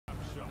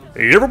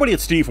Hey everybody,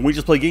 it's Steve from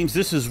WeJustPlayGames.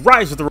 This is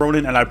Rise of the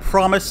Ronin, and I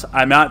promise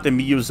I'm at the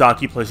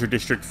Miyazaki Pleasure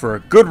District for a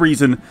good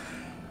reason.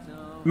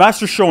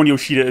 Master Shogun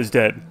Yoshida is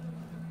dead.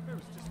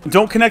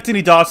 Don't connect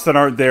any dots that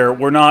aren't there.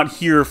 We're not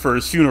here for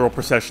his funeral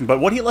procession, but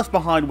what he left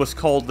behind was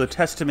called the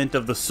Testament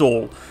of the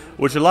Soul,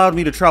 which allowed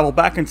me to travel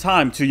back in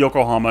time to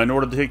Yokohama in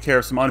order to take care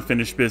of some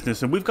unfinished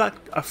business, and we've got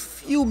a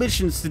few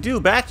missions to do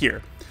back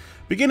here.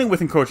 Beginning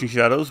with Encroaching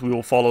Shadows, we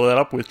will follow that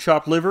up with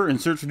Chopped Liver, In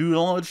Search of New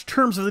Knowledge,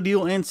 Terms of the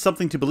Deal, and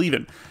Something to Believe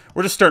in.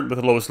 We're just starting with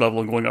the lowest level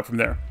and going up from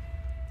there.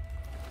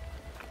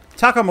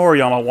 Taka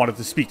Moriyama wanted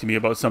to speak to me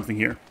about something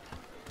here.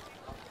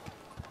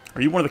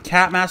 Are you one of the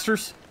cat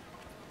masters?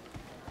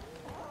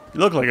 You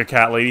look like a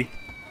cat lady.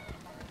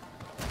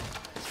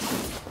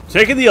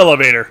 Taking the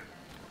elevator.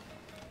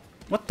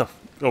 What the...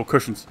 Oh,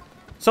 cushions.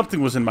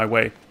 Something was in my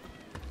way.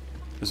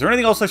 Is there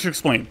anything else I should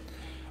explain?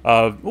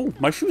 Oh,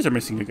 my shoes are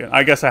missing again.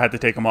 I guess I had to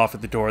take them off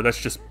at the door. That's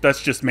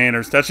just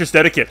manners. That's just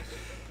etiquette.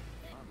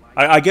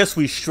 I guess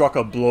we struck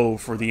a blow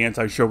for the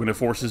anti-Shogunate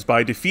forces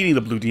by defeating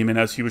the Blue Demon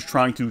as he was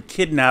trying to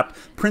kidnap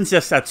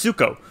Princess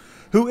Satsuko,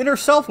 who in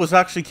herself was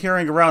actually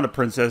carrying around a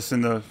princess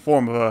in the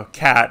form of a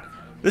cat.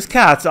 This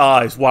cat's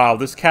eyes, wow,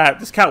 this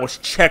cat was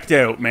checked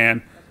out,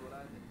 man.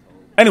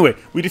 Anyway,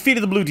 we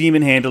defeated the Blue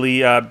Demon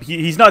handily.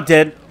 He's not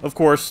dead, of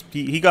course.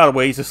 He got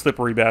away. He's a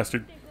slippery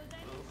bastard.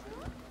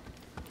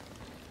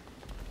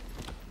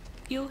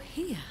 You're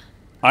here.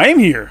 I am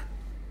here.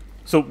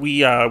 So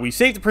we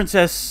saved the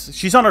princess.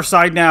 She's on our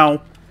side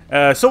now.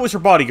 So is her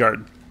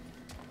bodyguard.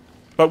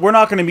 But we're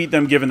not going to meet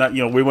them given that,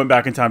 you know, we went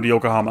back in time to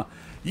Yokohama.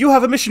 You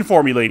have a mission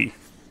for me, lady.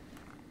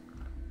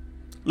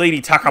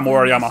 Lady Taka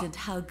Moriyama.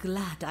 How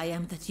glad I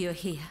am that you're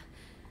here.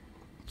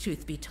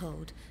 Truth be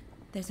told,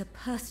 there's a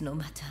personal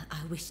matter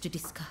I wish to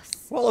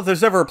discuss. Well, if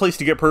there's ever a place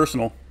to get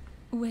personal.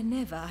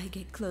 Whenever I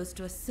get close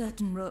to a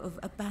certain row of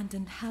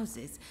abandoned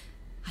houses,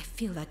 I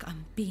feel like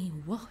I'm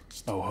being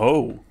watched. Oh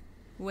ho.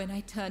 When I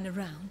turn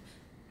around,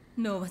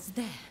 no one's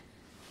there.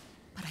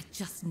 But I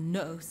just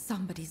know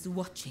somebody's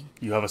watching.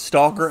 You have a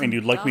stalker and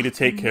you'd like me to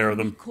take care of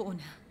them. Corner.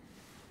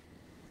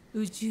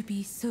 Would you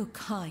be so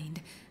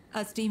kind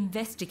as to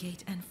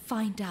investigate and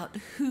find out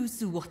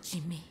who's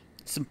watching me?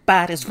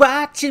 Somebody's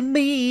watching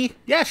me.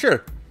 Yeah,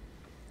 sure.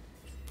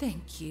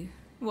 Thank you.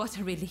 What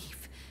a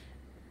relief.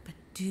 But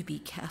do be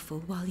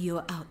careful while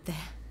you're out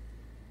there.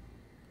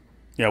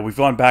 Yeah, we've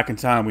gone back in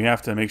time. We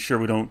have to make sure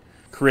we don't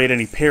create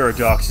any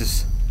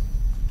paradoxes.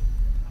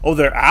 Oh,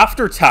 they're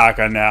after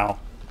Taka now.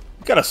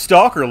 You got a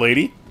stalker,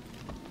 lady.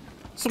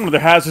 Some of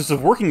the hazards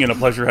of working in a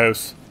pleasure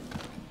house.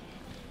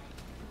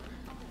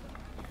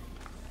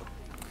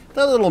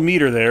 That little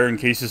meter there, in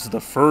case this is the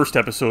first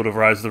episode of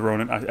Rise of the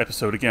Ronin,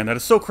 episode again, that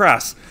is so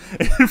crass.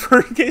 In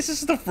case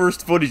this is the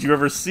first footage you've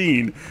ever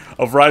seen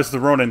of Rise of the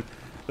Ronin,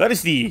 that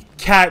is the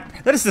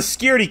cat, that is the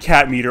scaredy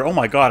cat meter. Oh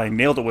my god, I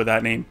nailed it with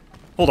that name.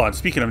 Hold on,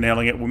 speaking of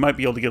nailing it, we might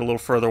be able to get a little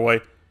further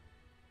away.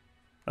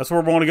 That's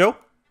where we want to go?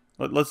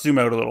 Let's zoom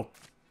out a little.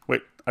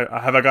 Wait,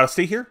 have I got to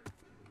stay here?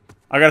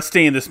 I got to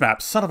stay in this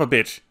map. Son of a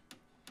bitch.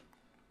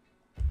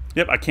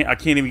 Yep, I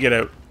can't even get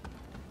out.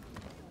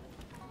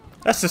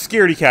 That's the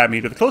scaredy cat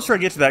meter. The closer I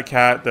get to that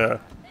cat, the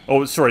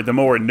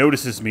more it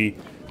notices me,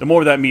 the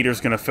more that meter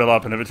is going to fill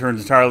up, and if it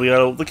turns entirely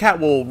out, the cat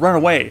will run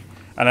away,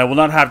 and I will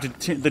not have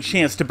the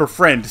chance to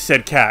befriend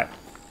said cat.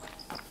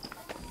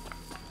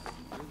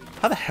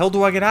 How the hell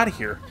do I get out of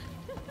here?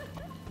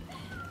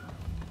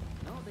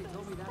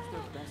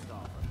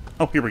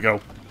 Oh, here we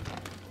go.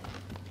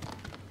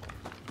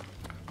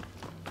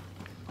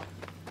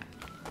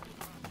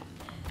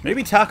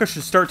 Maybe Taka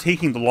should start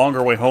taking the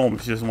longer way home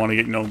if she doesn't want to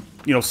get, you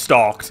know,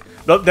 stalked.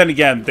 But then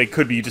again, they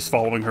could be just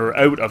following her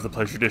out of the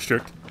Pleasure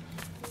District.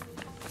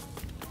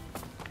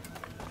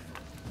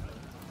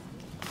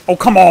 Oh,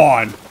 come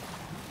on!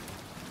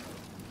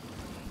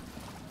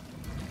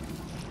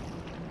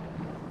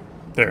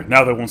 There,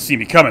 now they won't see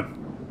me coming.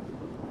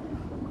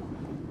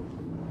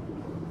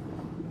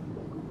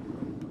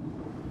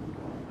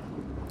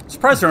 I'm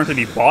surprised there aren't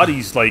any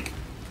bodies, like,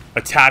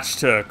 attached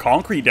to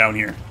concrete down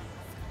here.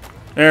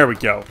 There we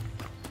go.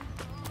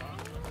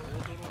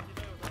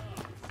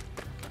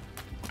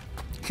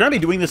 Should I be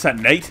doing this at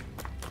night?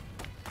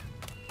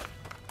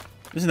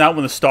 Isn't that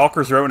when the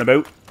stalkers are out and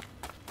about?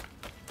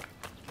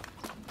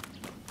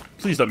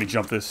 Please let me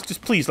jump this.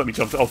 Just please let me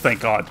jump this. Oh, thank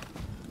God.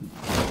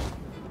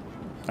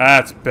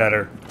 That's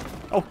better.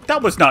 Oh,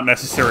 that was not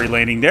necessary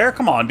landing there.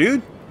 Come on,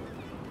 dude.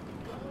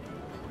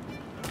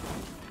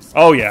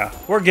 Oh, yeah.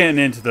 We're getting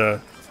into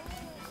the...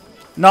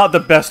 not the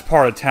best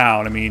part of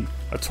town. I mean,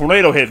 a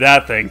tornado hit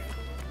that thing.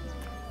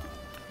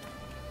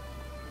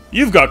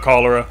 You've got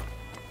cholera.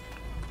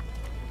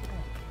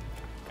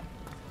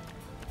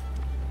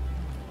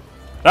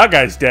 That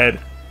guy's dead.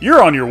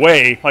 You're on your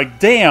way. Like,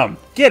 damn.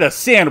 Get a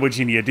sandwich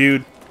in you,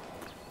 dude.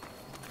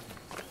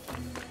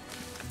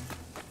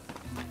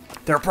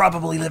 They're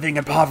probably living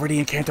in poverty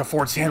and can't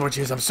afford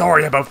sandwiches. I'm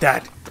sorry about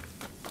that.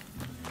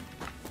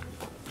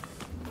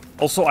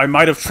 Also, I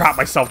might have trapped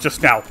myself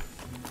just now.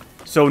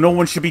 So no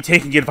one should be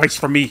taking advice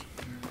from me.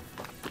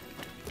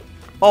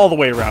 all the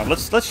way around.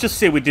 Let's just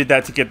say we did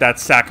that to get that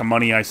sack of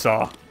money I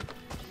saw.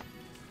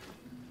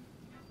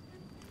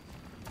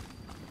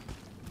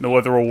 No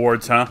other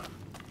rewards, huh?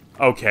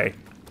 Okay.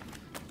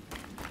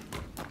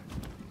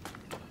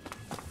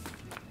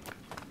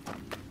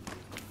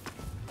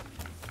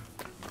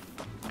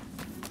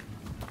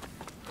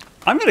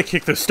 I'm gonna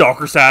kick the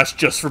stalker's ass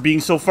just for being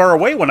so far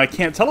away when I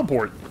can't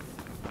teleport.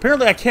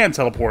 Apparently I can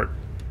teleport.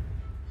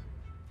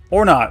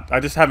 Or not.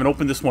 I just haven't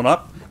opened this one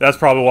up. That's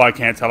probably why I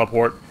can't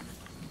teleport.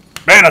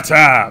 Mana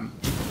time!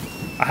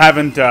 I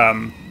haven't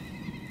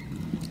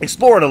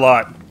explored a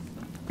lot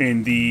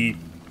in the...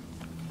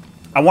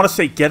 I want to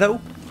say ghetto?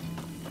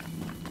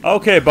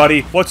 Okay,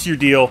 buddy. What's your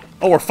deal?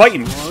 Oh, we're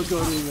fighting.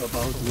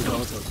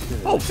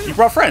 Oh, you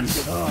brought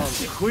friends.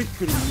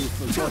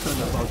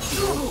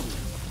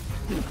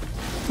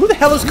 Who the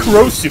hell is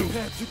Kurosu?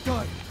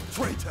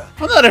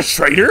 I'm not a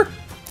traitor.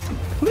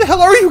 Who the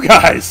hell are you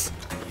guys?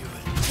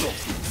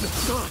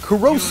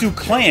 Kurosu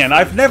clan.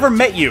 I've never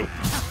met you.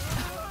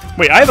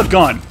 Wait, I have a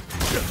gun.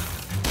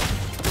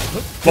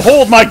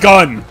 Behold my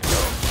gun.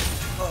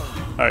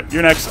 Alright,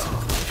 you're next.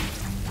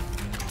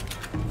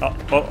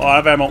 Oh, I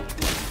have ammo.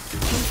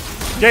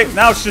 Okay,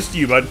 now it's just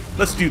you, bud.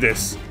 Let's do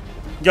this.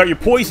 You got your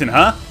poison,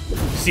 huh?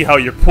 See how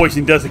your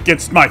poison does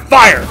against my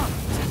fire.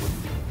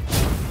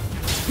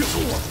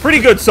 Pretty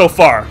good so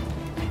far.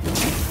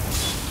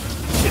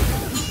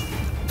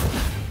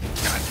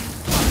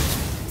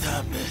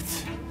 Damn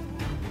it.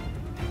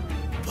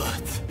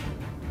 But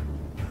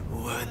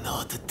we're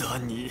not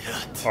done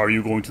yet. Are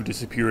you going to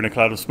disappear in a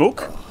cloud of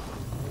smoke?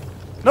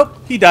 Nope,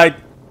 he died.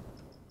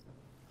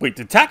 Wait,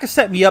 did Taka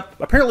set me up?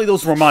 Apparently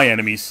those were my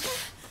enemies.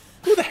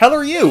 Who the hell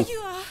are you? You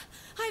are.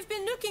 I've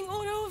been looking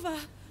all over.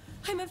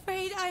 I'm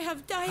afraid I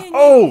have dying.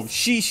 Oh,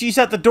 she's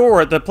at the door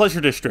at the Pleasure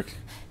District.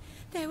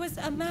 There was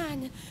a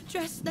man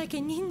dressed like a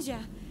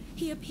ninja.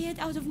 He appeared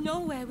out of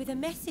nowhere with a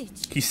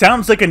message. He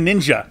sounds like a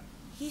ninja.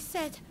 He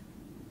said,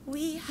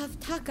 "We have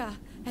Taka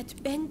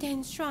at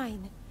Benten's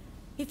shrine.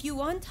 If you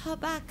want her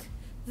back,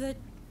 the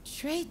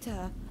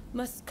traitor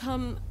must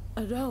come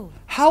alone."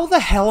 How the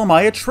hell am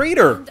I a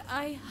traitor? And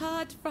I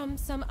heard from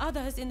some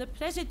others in the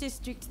Pleasure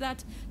District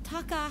that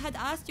Taka had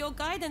asked your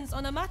guidance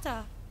on a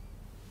matter.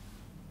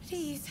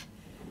 Please,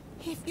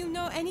 if you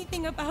know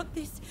anything about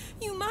this,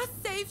 you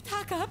must save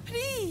Taka,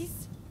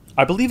 please!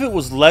 I believe it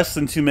was less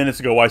than 2 minutes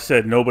ago I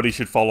said nobody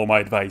should follow my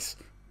advice.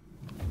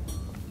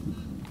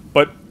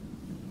 But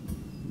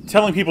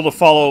telling people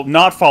to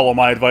not follow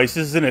my advice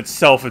is in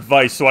itself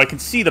advice, so I can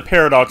see the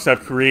paradox I've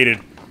created.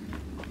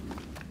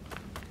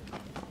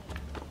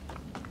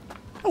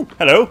 Oh,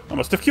 hello. I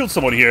must have killed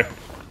someone here.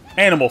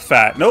 Animal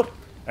fat. Nope.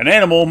 An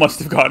animal must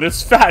have gotten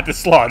its fat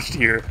dislodged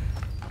here.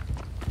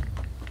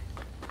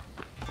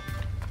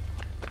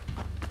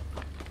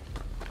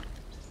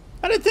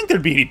 I didn't think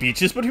there'd be any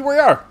beaches, but here we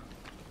are.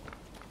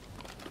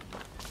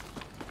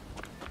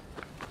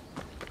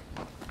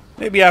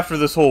 Maybe after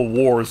this whole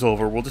war is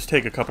over, we'll just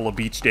take a couple of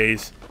beach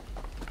days.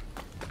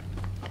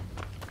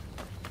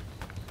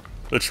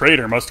 The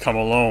traitor must come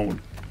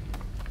alone.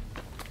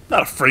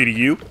 Not afraid of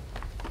you.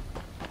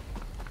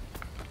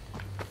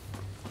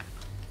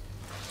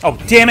 Oh,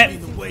 damn it!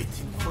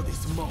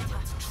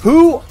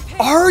 Who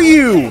are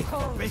you?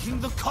 Breaking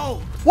the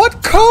code.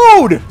 What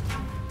code?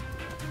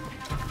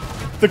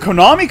 The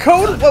Konami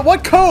code?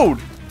 What code?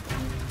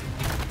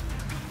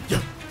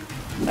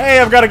 Hey,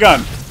 I've got a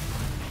gun.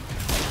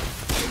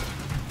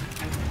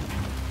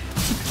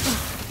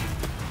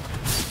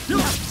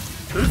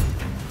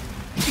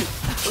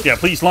 Yeah,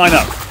 please line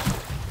up.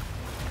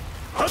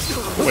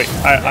 Wait,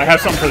 I have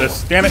something for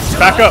this. Damn it.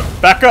 Back up.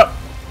 Back up.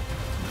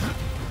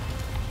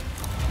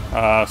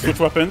 Switch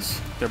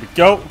weapons. There we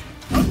go.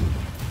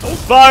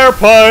 Fire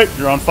pipe!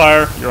 You're on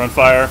fire. You're on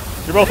fire.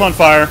 You're both on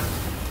fire.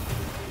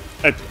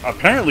 And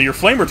apparently you're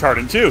flame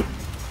retardant, too.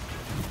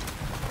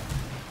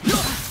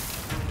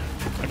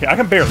 Okay, I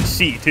can barely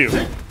see, too.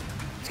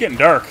 It's getting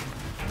dark.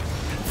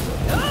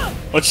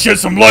 Let's shed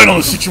some light on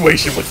the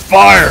situation with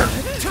fire!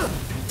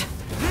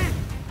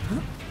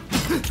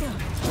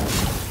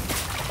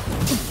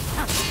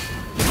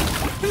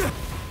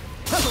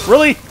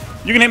 Really?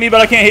 You can hit me,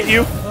 but I can't hit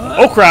you?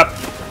 Oh, crap.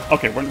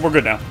 Okay, we're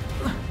good now.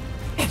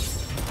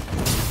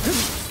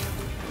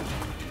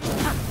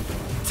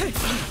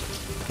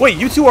 Wait,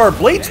 you two are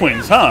blade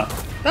twins, huh?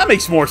 That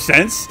makes more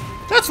sense.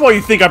 That's why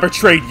you think I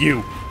betrayed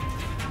you.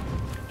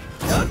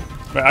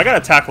 Wait, I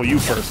gotta tackle you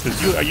first,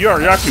 because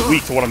you're actually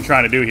weak to what I'm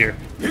trying to do here.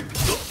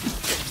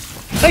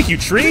 Thank you,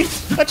 tree.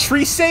 That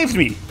tree saved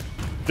me.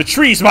 The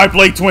tree's my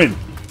blade twin.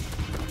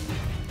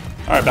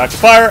 Alright, back to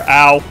fire.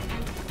 Ow.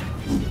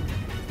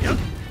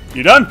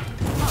 You done?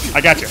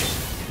 I got you.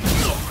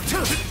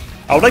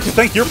 I would like to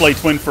thank your blade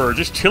twin for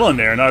just chilling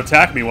there and not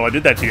attacking me while I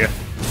did that to you.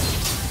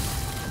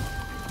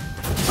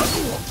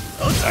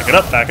 Back it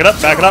up, back it up,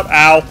 back it up.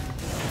 Ow.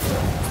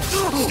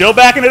 Still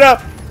backing it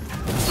up.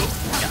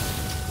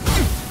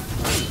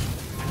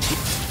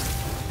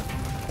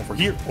 Over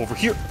here, over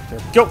here. There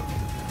we go.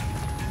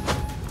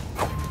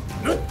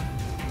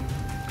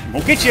 I'm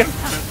gonna get you.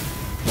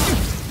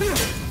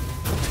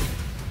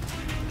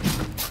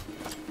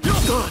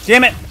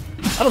 Damn it.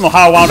 I don't know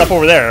how I wound up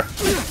over there.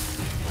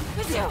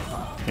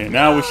 Okay,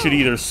 now we should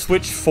either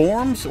switch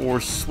forms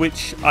or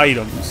switch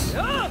items.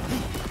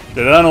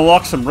 Did that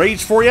unlock some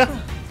rage for you?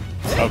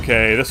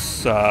 Okay,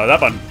 this, that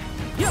button.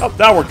 Oh,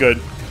 now we're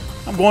good.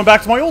 I'm going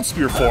back to my old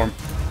spear form.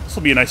 This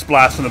will be a nice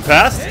blast from the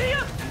past.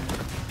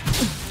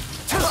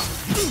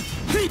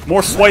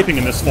 More swiping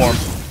in this form.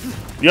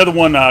 The other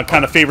one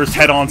kind of favors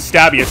head-on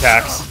stabby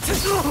attacks.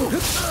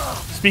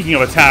 Speaking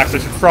of attacks, I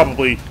should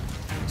probably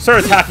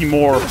start attacking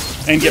more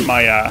and get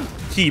my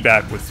key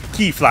back with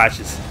key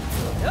flashes.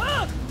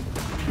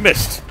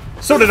 Missed.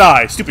 So did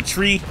I, stupid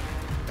tree.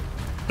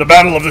 The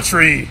battle of the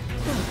tree.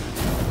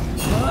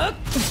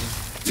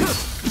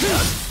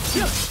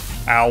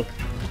 Ow.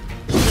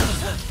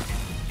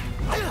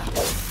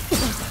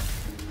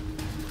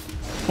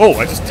 Oh,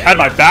 I just had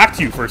my back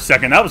to you for a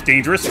second. That was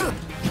dangerous.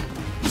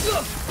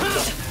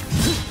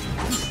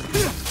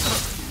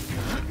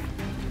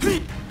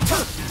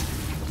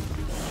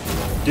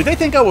 Did they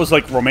think I was,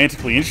 like,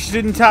 romantically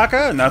interested in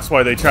Taka, and that's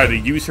why they tried to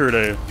use her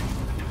to,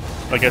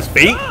 like, as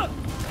bait?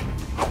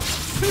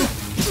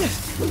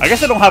 I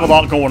guess I don't have a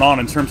lot going on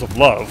in terms of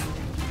love.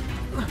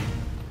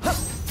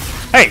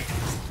 Hey!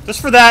 Just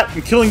for that,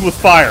 I'm killing with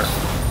fire.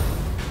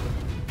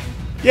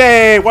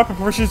 Yay! Weapon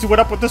proficiency went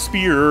up with the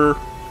spear.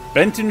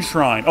 Benton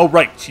Shrine. Oh,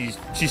 right. She's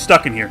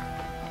stuck in here.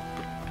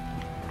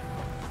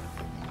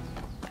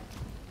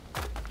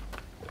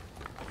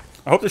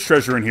 I hope there's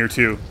treasure in here,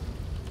 too.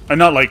 And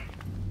not, like,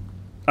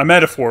 a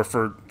metaphor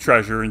for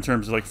treasure in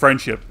terms of, like,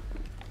 friendship.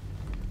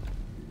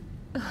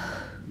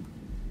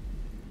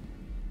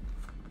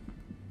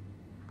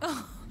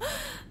 Oh,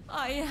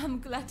 I am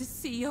glad to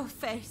see your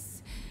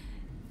face.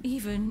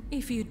 Even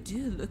if you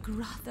do look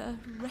rather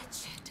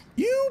wretched.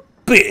 You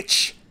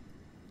bitch!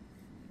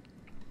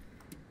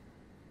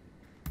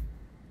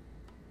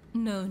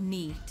 No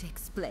need to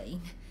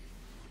explain.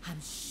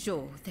 I'm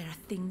sure there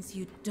are things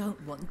you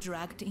don't want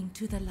dragged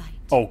into the light.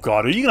 Oh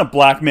god, are you gonna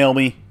blackmail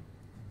me?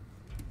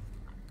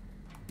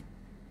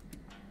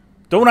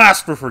 Don't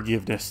ask for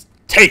forgiveness.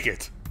 Take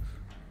it!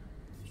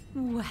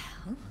 Well,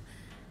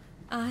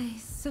 I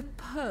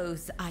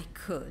suppose I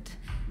could.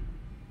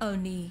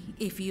 Only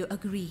if you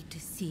agree to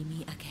see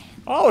me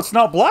again. Oh, it's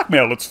not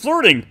blackmail, it's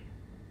flirting!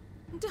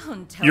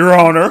 Don't tell Your me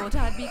Honor. you thought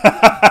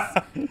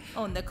I'd be close.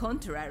 On the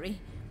contrary,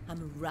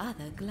 I'm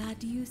rather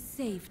glad you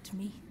saved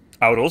me.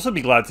 I would also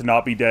be glad to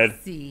not be dead.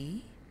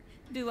 See?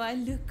 Do I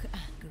look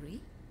angry?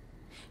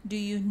 Do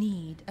you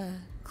need a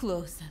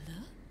closer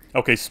look?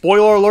 Okay,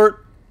 spoiler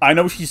alert. I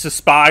know she's a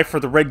spy for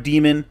the Red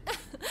Demon.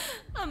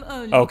 I'm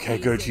only Okay,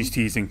 teasing. good, she's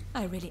teasing.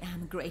 I really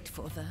am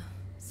grateful, though.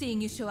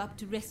 Seeing you show up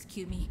to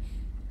rescue me,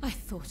 I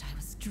thought I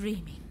was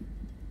dreaming.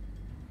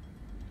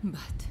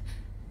 But,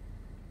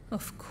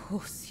 of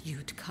course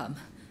you'd come.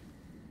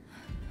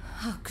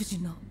 How could you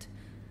not?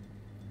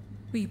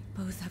 We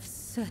both have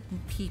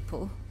certain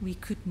people we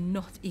could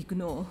not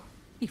ignore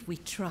if we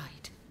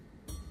tried.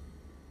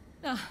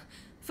 Ah,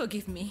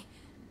 forgive me.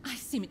 I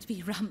seem to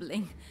be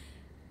rambling.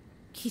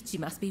 Kichi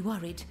must be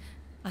worried.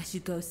 I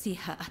should go see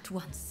her at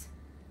once.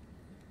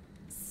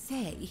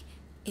 Say,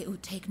 it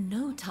would take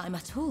no time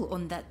at all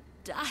on that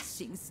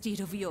dashing steed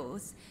of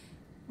yours.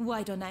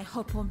 Why don't I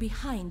hop on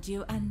behind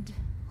you and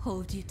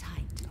hold you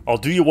tight? I'll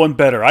do you one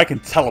better. I can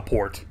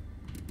teleport.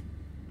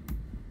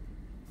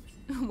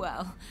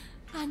 Well,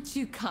 aren't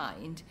you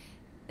kind?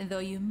 Though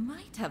you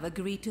might have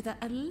agreed to that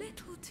a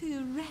little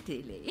too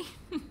readily.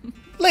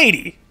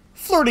 Lady,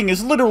 flirting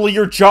is literally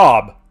your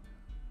job.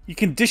 You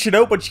can dish it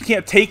out, but you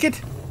can't take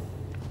it?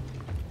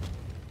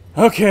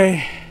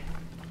 Okay.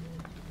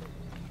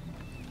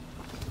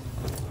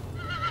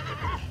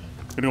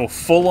 Gonna go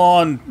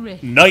full-on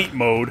Rick. night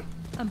mode.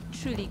 I'm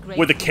truly grateful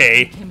With a K.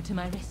 you came to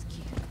my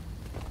rescue.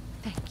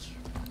 Thank you.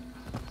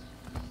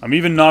 I'm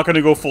even not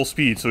gonna go full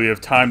speed, so we have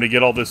time to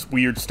get all this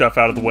weird stuff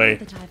out of the way.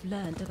 Now that I've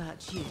learned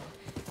about you,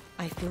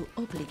 I feel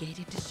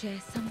obligated to share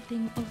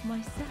something of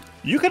myself.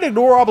 You can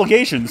ignore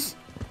obligations.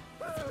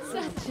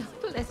 Such a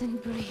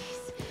pleasant breeze.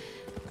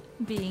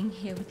 Being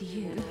here with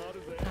you,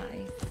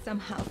 I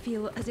somehow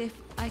feel as if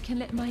I can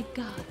let my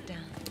guard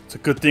down. It's a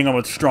good thing I'm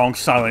a strong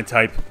silent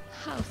type.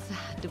 How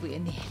sad we're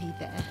nearly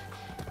there.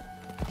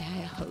 I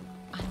hope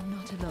I'm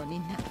not alone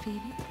in that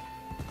feeling.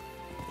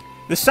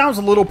 This sounds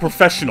a little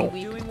professional.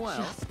 We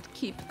just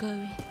keep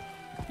going.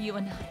 You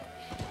and I.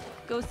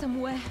 Go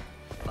somewhere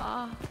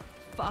far,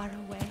 far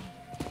away.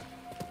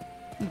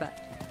 But,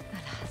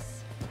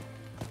 alas.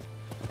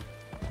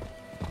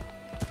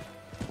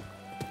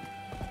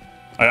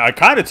 I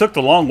kind of took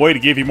the long way to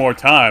give you more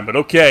time, but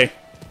okay.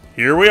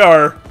 Here we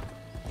are.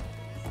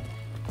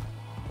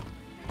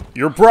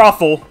 Your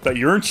brothel that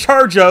you're in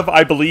charge of,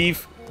 I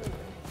believe.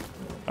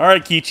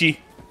 Alright, Kichi.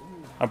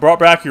 I brought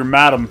back your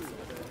madam.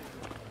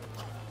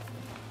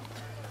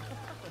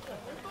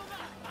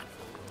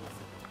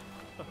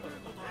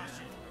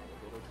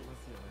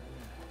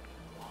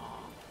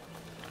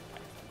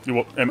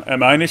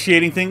 Am I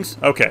initiating things?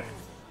 Okay.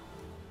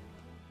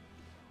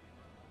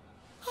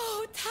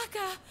 Oh,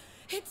 Taka!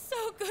 It's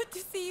so good to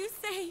see you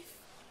safe.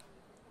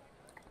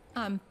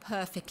 I'm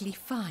perfectly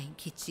fine,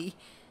 Kichi.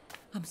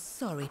 I'm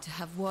sorry to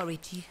have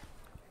worried you.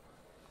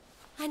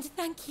 And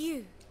thank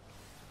you.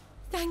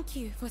 Thank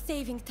you for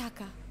saving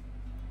Taka.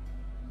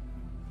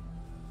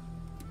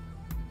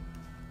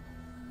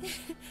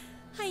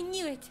 I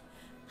knew it.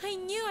 I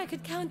knew I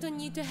could count on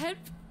you to help.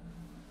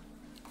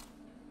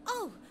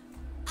 Oh,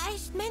 I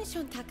should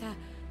mention, Taka.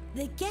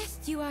 The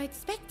guest you are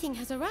expecting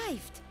has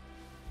arrived.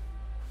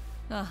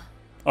 Ah.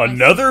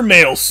 Another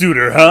male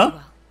suitor, huh?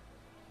 Well,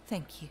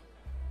 thank you.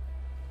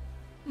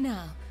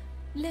 Now,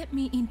 let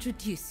me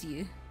introduce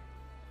you.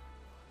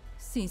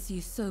 Since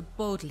you so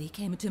boldly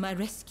came to my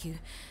rescue,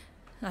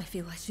 I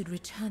feel I should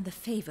return the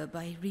favor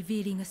by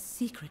revealing a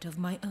secret of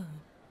my own.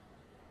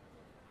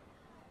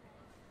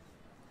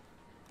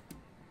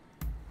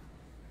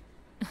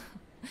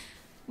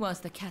 Once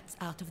the cat's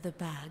out of the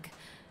bag,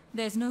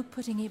 there's no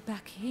putting it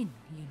back in,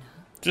 you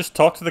know. Just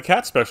talk to the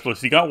cat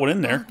specialist. You got one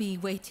in there. I'll be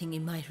waiting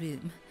in my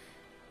room.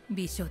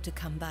 Be sure to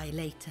come by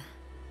later.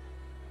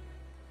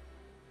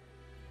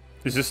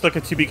 Is this like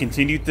a to be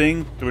continued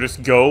thing? Do we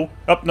just go?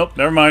 Oh, nope,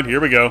 never mind. Here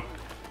we go.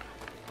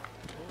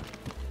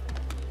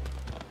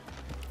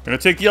 Gonna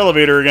take the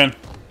elevator again.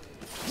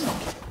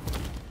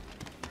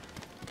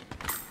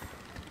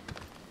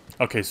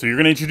 Okay, so you're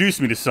gonna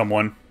introduce me to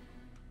someone.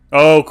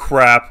 Oh,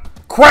 crap.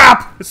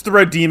 Crap! It's the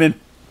Red Demon.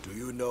 Do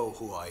you know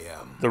who I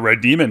am? The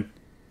Red Demon.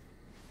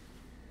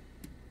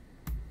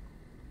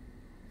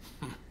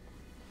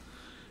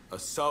 A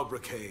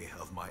sobriquet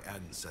of my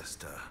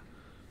ancestor.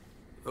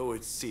 Though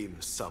it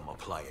seems some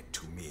apply it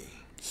to me.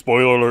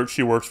 Spoiler alert,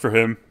 she works for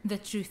him. The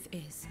truth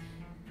is,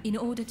 in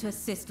order to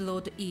assist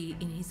Lord E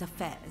in his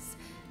affairs,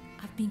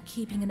 I've been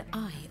keeping an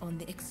eye on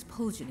the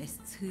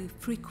expulsionists who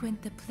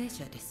frequent the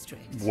Pleasure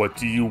District. What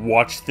do you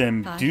watch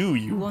them do,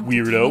 you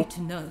weirdo? You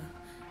to know,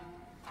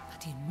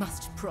 but you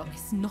must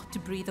promise not to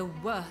breathe a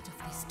word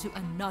of this to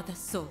another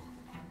soul.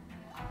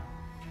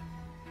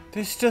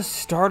 This just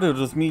started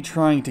with me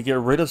trying to get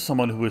rid of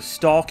someone who was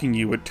stalking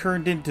you. It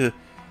turned into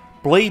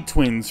Blade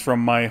Twins from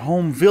my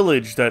home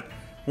village that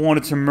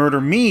wanted to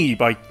murder me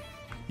by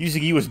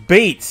using you as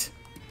bait.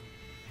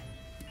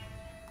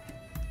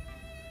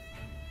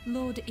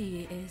 Lord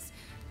E is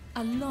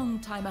a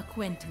long-time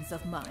acquaintance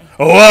of mine.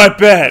 Oh, I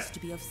bet! To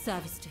be of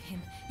service to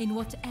him in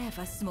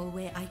whatever small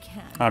way I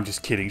can. I'm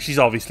just kidding. She's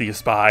obviously a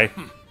spy.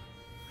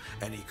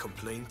 Any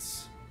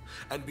complaints?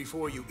 And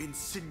before you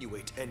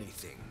insinuate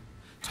anything,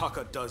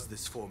 Taka does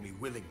this for me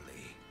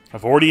willingly.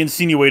 I've already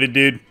insinuated,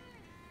 dude.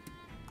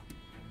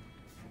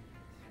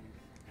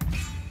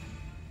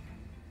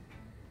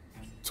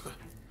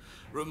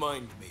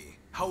 Remind me,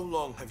 how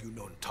long have you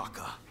known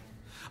Taka?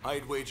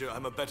 I'd wager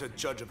I'm a better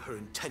judge of her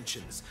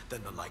intentions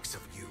than the likes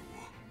of you.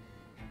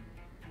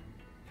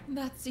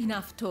 That's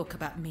enough talk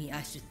about me,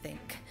 I should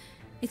think.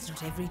 It's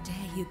not every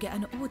day you get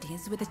an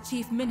audience with a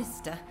chief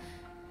minister.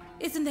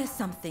 Isn't there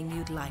something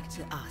you'd like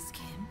to ask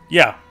him?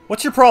 Yeah,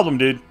 what's your problem,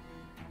 dude?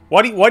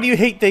 Why do you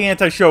hate the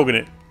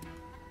anti-Shogunate?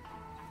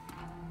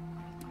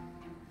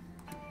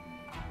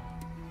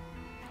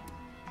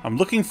 I'm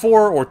looking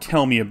for or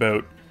tell me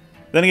about.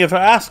 Then if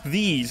I ask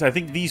these, I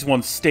think these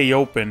ones stay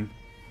open.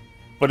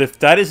 But if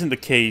that isn't the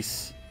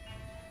case...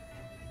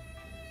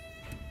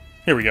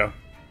 Here we go.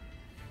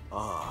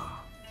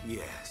 Ah,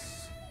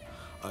 yes.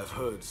 I've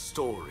heard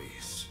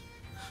stories.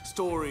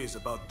 Stories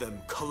about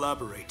them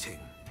collaborating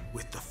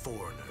with the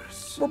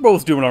foreigners. We're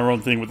both doing our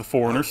own thing with the I'll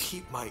foreigners.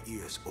 keep my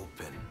ears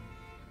open,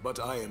 but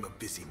I am a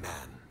busy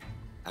man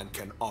and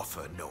can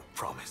offer no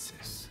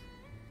promises.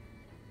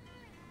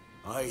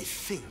 I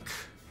think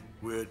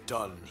we're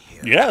done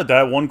here. Yeah,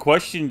 that one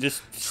question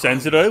just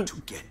sends it out.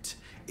 To get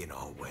in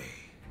our way.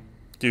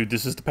 Dude,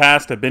 this is the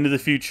past, I've been to the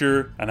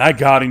future, and I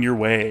got in your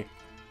way.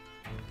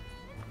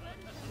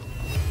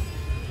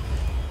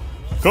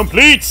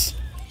 Complete!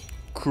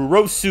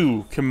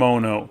 Kurosu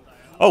Kimono.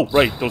 Oh,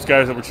 right, those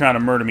guys that were trying to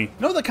murder me. You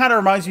know what that kind of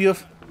reminds me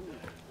of?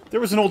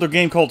 There was an older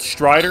game called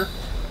Strider.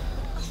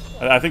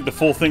 I think the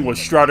full thing was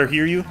Strider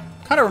Hear You.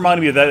 Kind of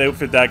reminded me of that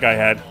outfit that guy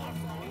had.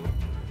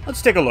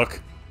 Let's take a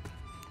look.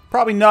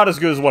 Probably not as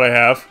good as what I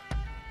have.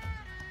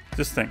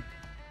 This thing.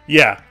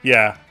 Yeah.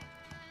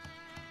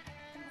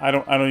 I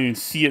don't even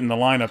see it in the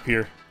lineup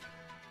here.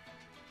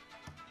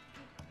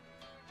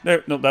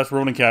 There, no, that's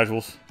Ronin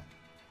Casuals.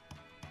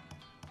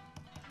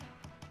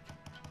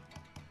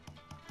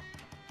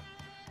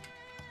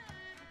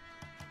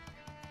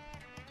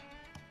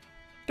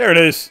 There it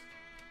is.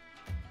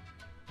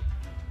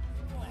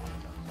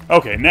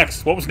 Okay,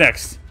 next. What was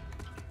next?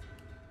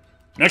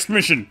 Next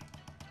mission.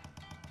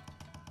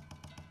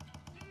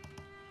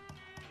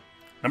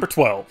 Number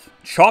 12.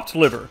 Chopped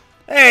liver.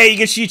 Hey,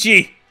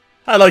 Igashichi!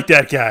 I like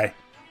that guy.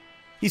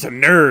 He's a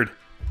nerd.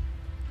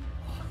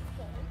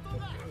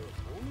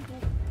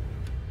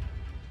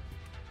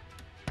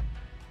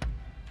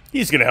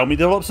 He's gonna help me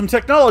develop some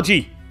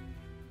technology.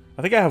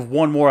 I think I have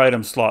one more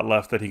item slot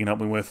left that he can help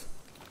me with.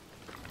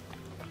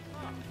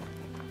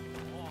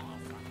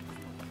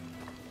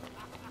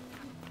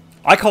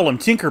 I call him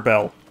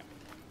Tinkerbell.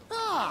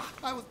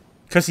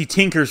 Because he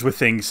tinkers with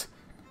things.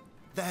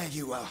 There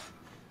you are.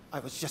 I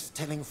was just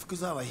telling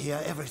Fukuzawa here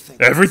everything.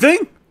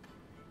 Everything?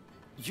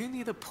 You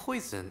need a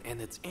poison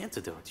and its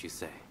antidote, you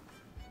say?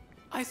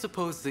 I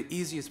suppose the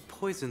easiest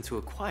poison to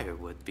acquire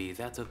would be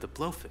that of the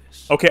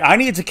blowfish. Okay, I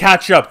need to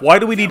catch up. Why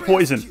do we need Very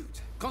poison?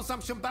 astute.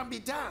 Consumption ban be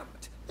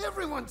damned.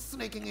 Everyone's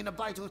sneaking in a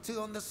bite or two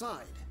on the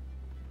side.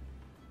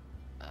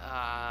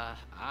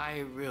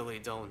 I really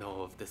don't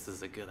know if this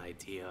is a good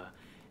idea.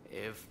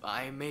 If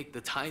I make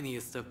the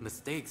tiniest of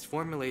mistakes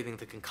formulating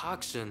the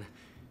concoction,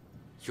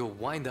 you'll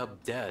wind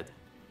up dead.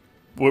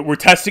 We're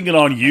testing it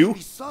on you?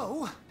 Maybe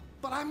so,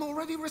 but I'm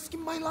already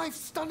risking my life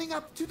standing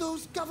up to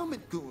those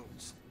government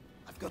goons.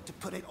 I've got to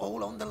put it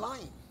all on the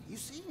line, you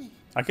see?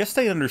 I guess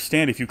they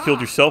understand if you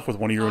killed yourself with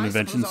one of your own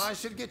inventions. I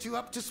should get you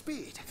up to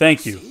speed.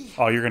 Thank you. See?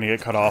 Oh, you're gonna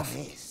get cut off.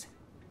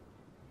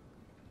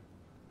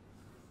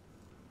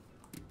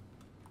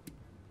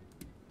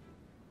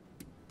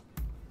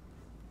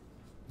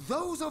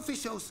 Those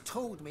officials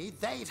told me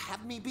they'd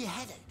have me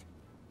beheaded.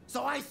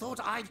 So I thought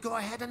I'd go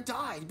ahead and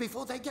die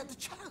before they get the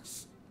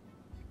chance.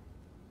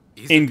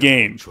 In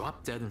game.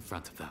 Drop dead in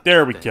front of them.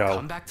 There we then go.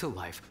 Come back to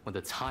life when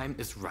the time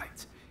is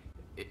right.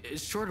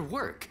 It's sure to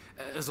work,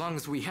 as long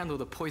as we handle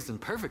the poison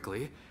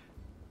perfectly.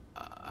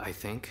 I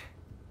think.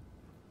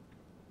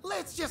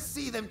 Let's just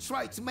see them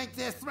try to make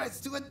their threats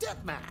to a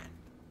dead man.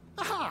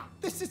 Aha!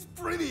 This is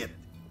brilliant!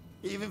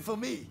 Even for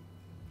me.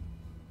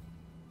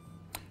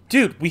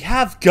 Dude, we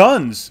have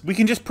guns. We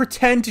can just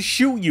pretend to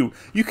shoot you.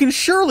 You can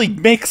surely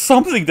make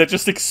something that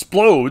just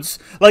explodes.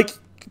 Like,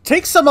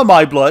 take some of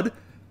my blood.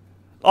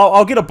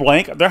 I'll get a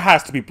blank. There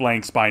has to be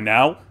blanks by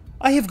now.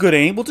 I have good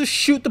aim. We'll just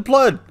shoot the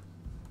blood.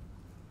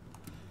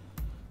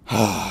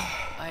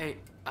 I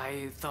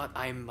thought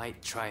I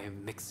might try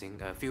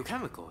mixing a few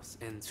chemicals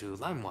into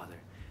lime water,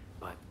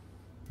 but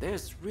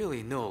there's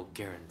really no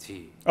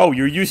guarantee. Oh,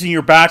 you're using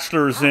your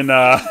bachelor's in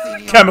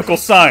chemical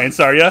science,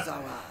 are you?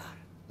 So,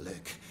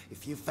 look,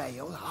 if you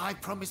fail, I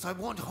promise I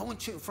won't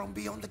haunt you from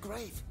beyond the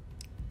grave.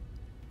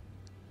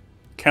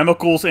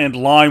 Chemicals and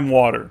lime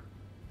water.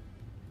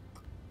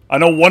 I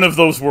know one of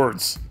those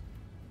words.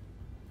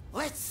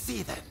 Let's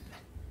see then.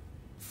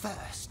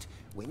 First,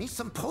 we need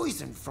some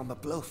poison from a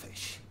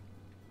blowfish.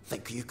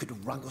 Think you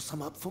could wrangle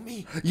some up for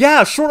me?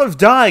 Yeah, short of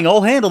dying,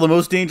 I'll handle the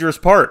most dangerous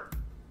part.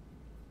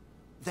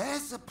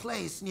 There's a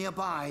place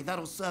nearby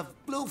that'll serve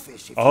blowfish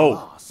if you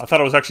Oh, ask. I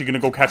thought I was actually going to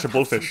go catch a Might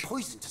have some blowfish.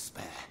 poison to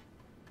spare.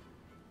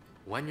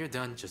 When you're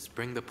done, just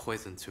bring the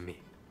poison to me.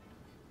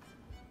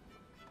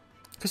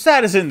 Because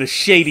that isn't the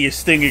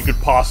shadiest thing you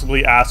could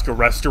possibly ask a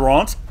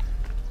restaurant.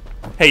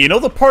 Hey, you know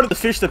the part of the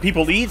fish that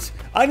people eat?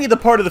 I need the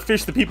part of the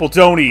fish that people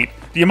don't eat.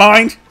 Do you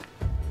mind?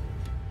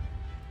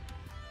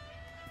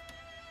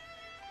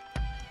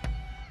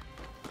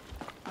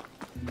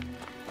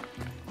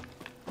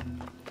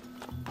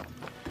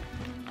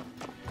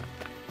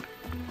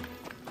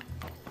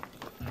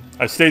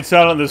 I stayed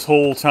silent this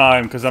whole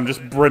time because I'm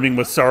just brimming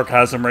with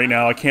sarcasm right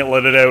now. I can't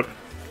let it out.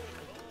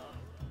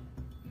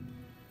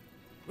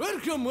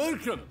 Welcome,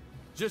 welcome.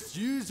 Just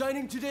you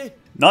dining today?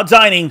 Not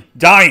dining,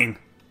 dying.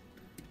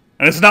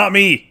 And it's not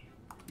me.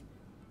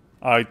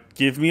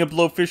 Give me a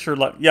blowfish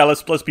or yeah,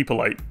 let's be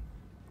polite.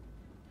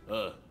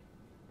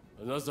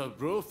 Another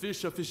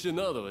blowfish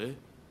aficionado, eh?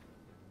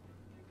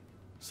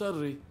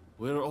 Sadly,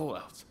 we're all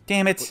out.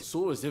 Damn it. But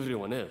so is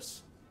everyone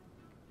else.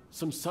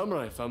 Some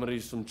samurai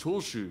families from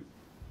Choshu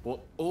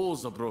bought all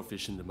the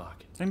blowfish in the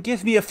market. Then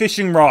give me a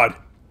fishing rod.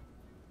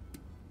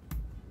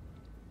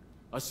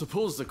 I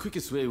suppose the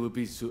quickest way would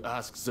be to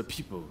ask the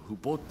people who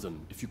bought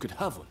them if you could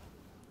have one.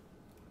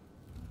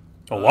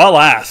 Oh, I'll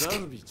ask.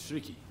 That'll be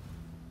tricky.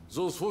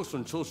 Those folks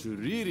from Choshu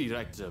really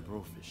like their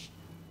blowfish.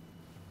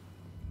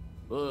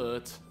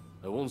 But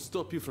I won't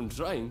stop you from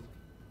trying.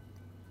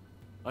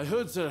 I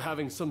heard they're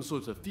having some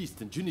sort of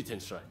feast in Juniten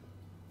Shrine,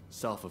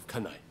 south of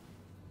Kanai.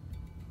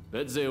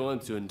 Bet they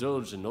want to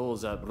indulge in all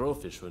that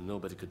blowfish when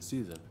nobody could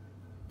see them.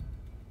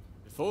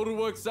 If all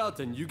works out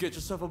and you get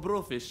yourself a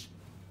blowfish,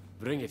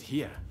 bring it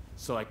here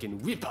so I can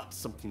whip out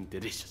something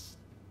delicious.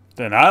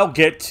 Then I'll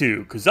get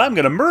two, because I'm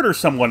going to murder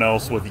someone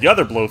else with the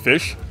other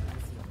blowfish.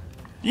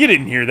 You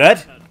didn't hear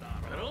that.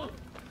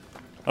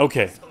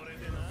 Okay.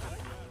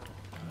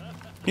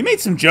 He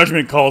made some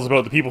judgment calls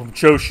about the people from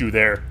Choshu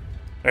there.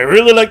 They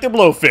really like their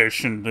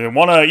blowfish, and they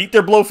want to eat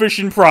their blowfish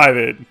in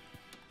private.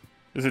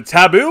 Is it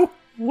taboo?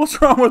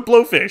 What's wrong with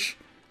blowfish?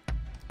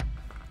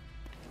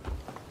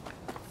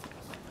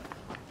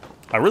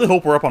 I really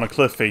hope we're up on a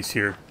cliff face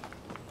here.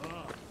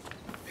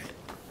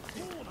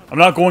 I'm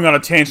not going on a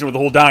tangent with the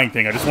whole dying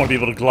thing. I just want to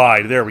be able to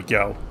glide. There we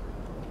go.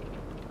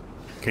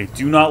 Okay,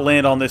 do not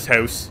land on this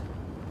house.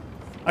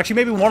 Actually,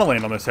 maybe we want to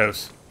land on this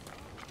house.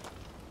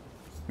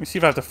 Let me see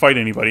if I have to fight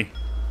anybody.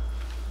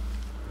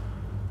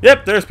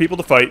 Yep, there's people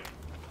to fight.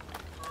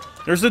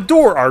 There's a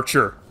door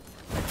archer.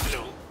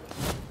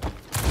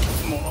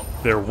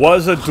 There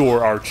was a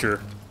door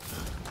archer.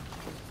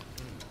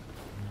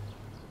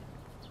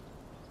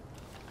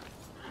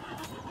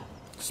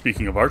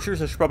 Speaking of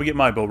archers, I should probably get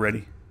my bow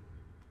ready.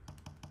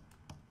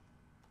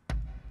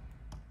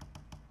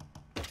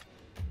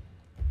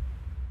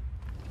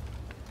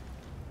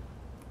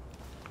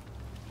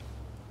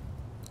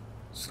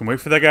 Just gonna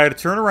wait for that guy to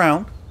turn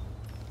around,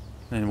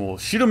 and we'll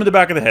shoot him in the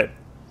back of the head.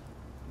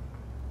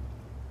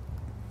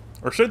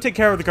 Or should I take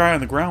care of the guy on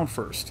the ground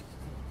first?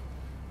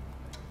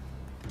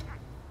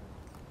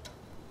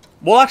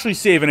 We'll actually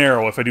save an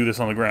arrow if I do this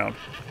on the ground.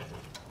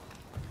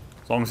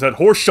 As long as that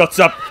horse shuts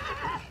up.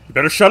 You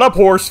better shut up,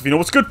 horse, if you know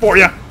what's good for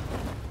you.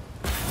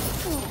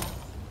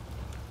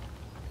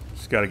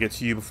 Just gotta get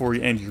to you before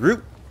you end your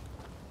route.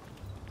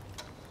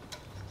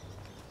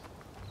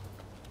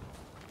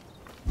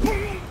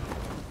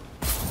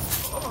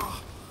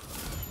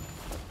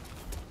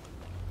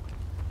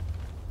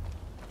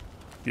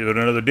 Give it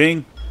another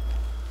ding.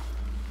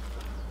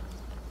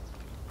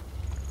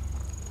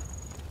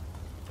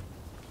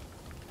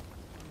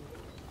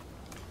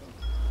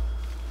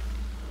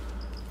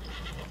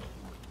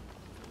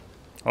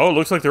 Oh, it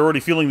looks like they're already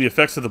feeling the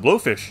effects of the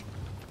blowfish.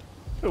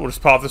 We'll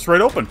just pop this right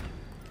open.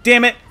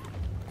 Damn it!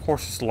 Of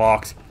course it's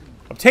locked.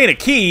 Obtain a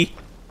key?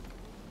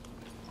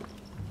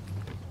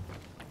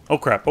 Oh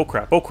crap, oh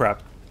crap, oh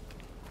crap.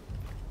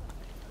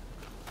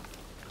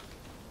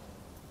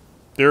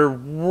 There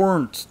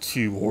weren't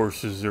 2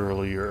 horses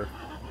earlier.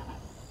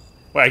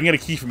 Wait, I can get a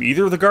key from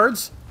either of the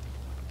guards?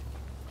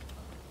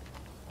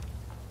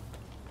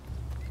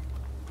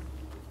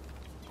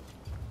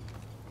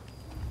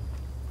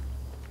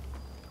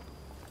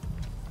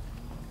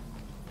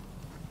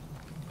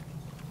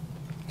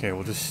 Okay,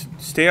 we'll just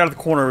stay out of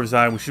the corner of his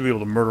eye and we should be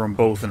able to murder them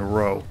both in a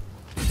row.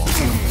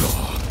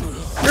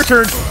 Your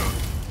turn!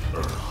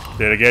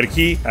 Did I get a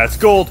key? That's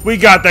gold! We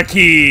got the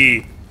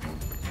key!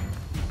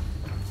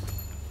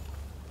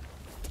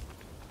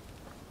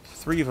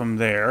 3 of them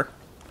there.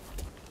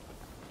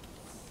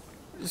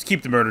 Just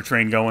keep the murder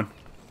train going.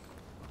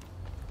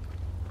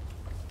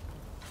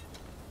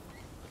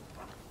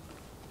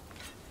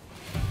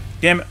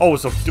 Damn it. Oh,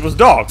 it was a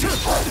dog.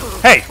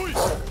 Hey!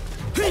 Oh,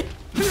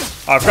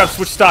 I forgot to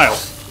switch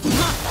styles.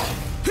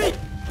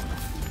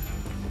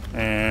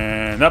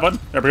 And that button.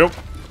 There we go.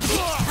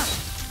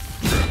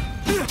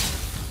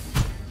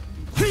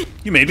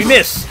 You made me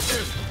miss.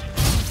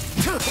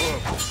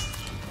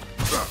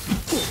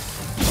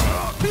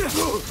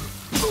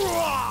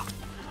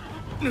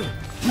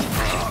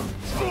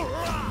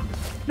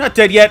 Not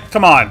dead yet.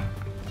 Come on.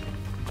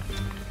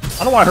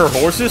 I don't want to hurt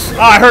horses.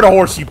 Ah, I hurt a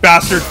horse, you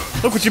bastard.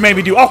 Look what you made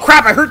me do. Oh,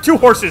 crap. I hurt 2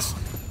 horses.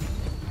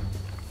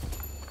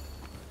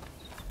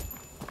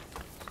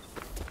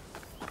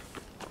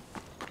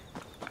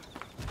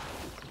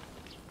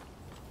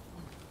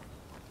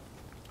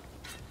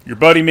 Your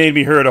buddy made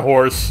me hurt a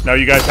horse. Now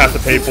you guys have to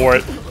pay for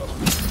it.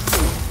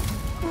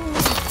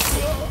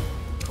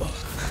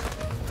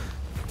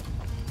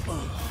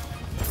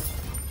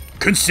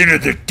 Consider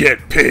the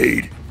debt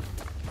paid.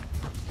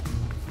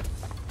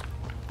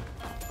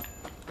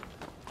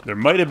 There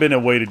might have been a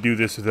way to do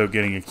this without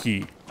getting a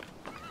key.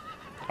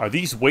 Are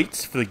these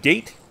weights for the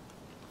gate?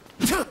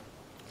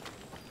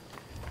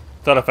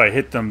 Thought if I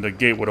hit them, the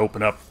gate would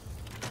open up.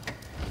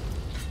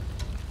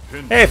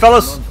 Hey,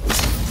 fellas!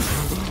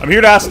 I'm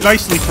here to ask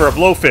nicely for a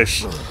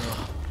blowfish.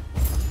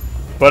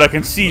 But I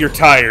can see you're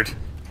tired.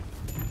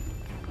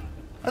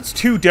 That's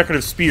 2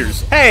 decorative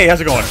spears. Hey, how's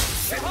it going?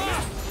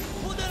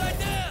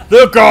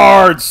 The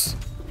guards!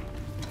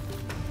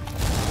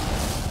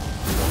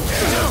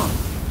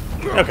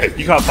 Okay,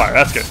 you caught fire.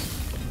 That's good.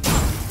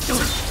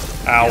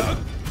 Ow.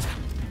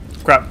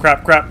 Crap,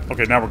 crap, crap.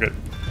 Okay, now we're good.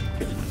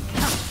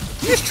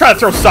 You just try to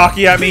throw sake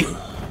at me?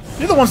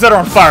 You're the ones that are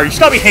on fire. You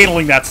should not be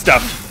handling that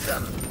stuff.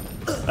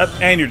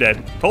 And you're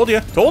dead. Told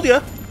you. Told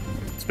you.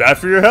 It's bad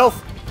for your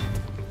health.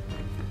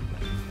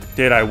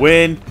 Did I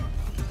win?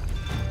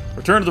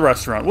 Return to the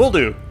restaurant. Will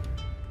do.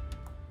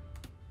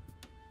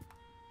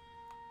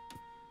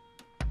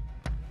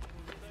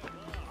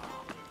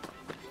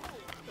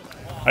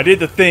 I did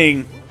the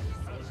thing.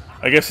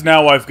 I guess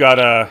now I've got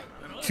to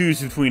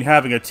choose between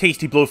having a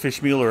tasty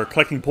blowfish meal or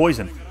collecting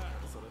poison.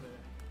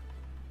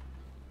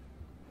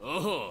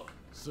 Oh,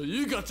 so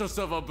you got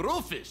yourself a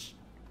blowfish.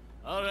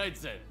 Alright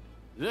then.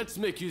 Let's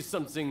make you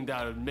something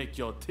that'll make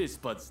your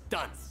taste buds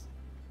dance.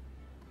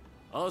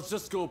 I'll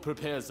just go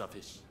prepare the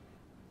fish.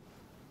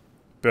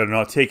 Better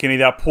not take any of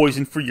that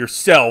poison for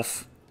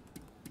yourself.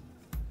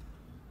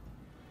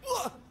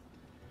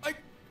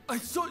 I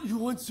thought you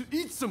wanted to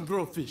eat some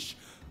blowfish.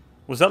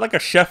 Was that like a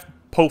chef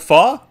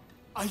pot-fa?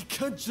 I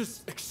can't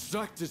just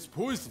extract this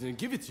poison and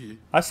give it to you.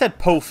 I said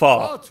pot-fa.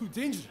 Far too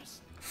dangerous.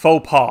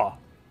 Faux pas.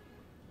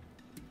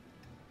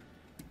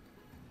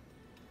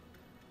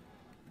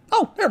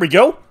 Oh, there we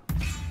go.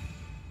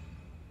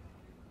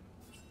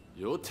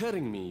 You're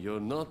telling me you're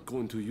not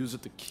going to use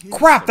it to kill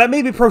Crap, that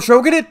made me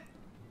pro-Shogunate?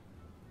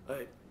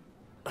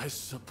 I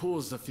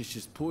suppose the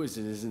fish's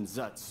poison isn't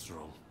that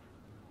strong.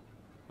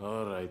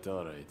 Alright,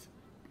 alright.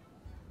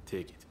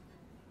 Take it.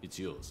 It's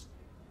yours.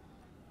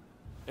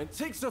 And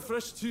take the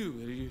fresh too,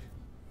 will you?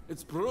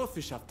 It's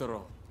blowfish after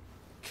all.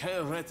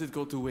 Can't let it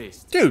go to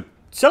waste. Dude,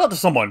 sell it to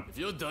someone. If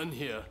you're done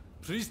here,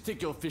 please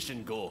take your fish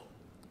and go.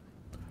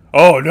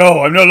 Oh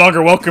no, I'm no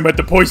longer welcome at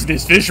the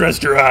Poisonous Fish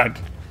Restaurant.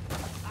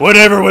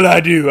 Whatever will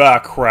I do? Ah,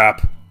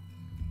 crap.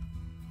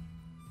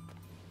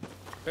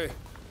 Hey,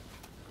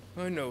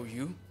 I know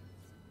you.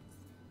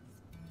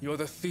 You're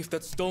the thief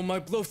that stole my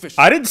blowfish.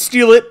 I didn't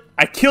steal it.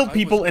 I killed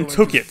people I was and going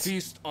took to it.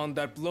 feast on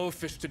that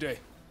blowfish today.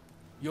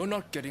 You're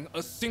not getting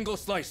a single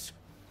slice.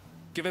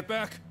 Give it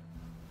back.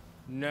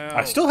 Now.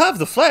 I still have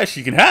the flesh.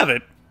 You can have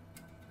it.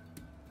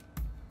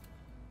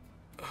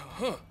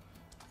 Huh.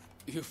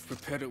 You've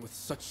prepared it with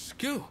such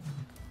skill.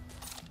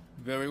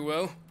 Very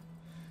well.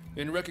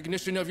 In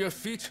recognition of your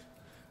feat,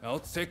 I'll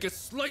take it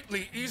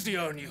slightly easy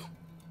on you.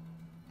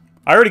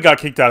 I already got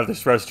kicked out of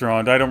this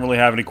restaurant. I don't really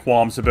have any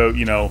qualms about,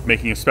 you know,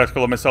 making a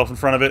spectacle of myself in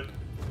front of it.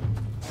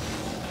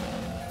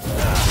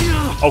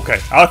 Okay,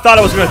 I thought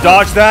I was going to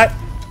dodge that,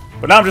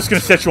 but now I'm just going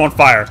to set you on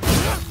fire.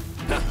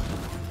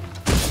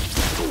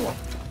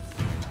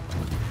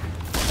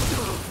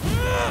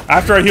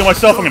 After I heal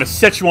myself, I'm going to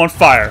set you on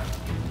fire.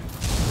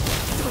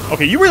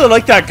 Okay, you really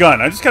like that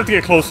gun. I just got to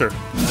get closer.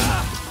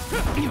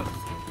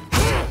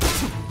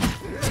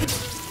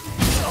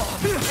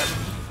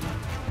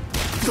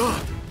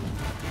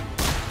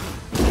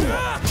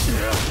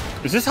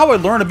 Is this how I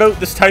learn about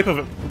this type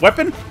of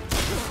weapon?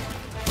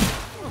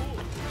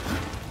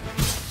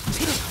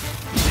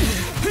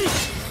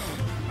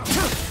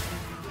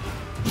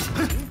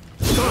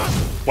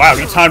 Wow,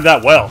 you timed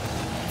that well.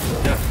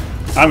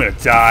 I'm gonna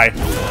die.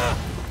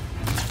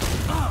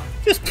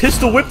 Just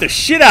pistol whip the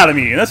shit out of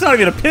me, and that's not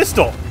even a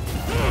pistol.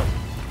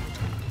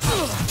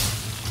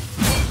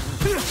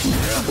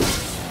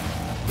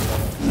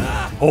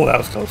 Oh, that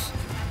was close.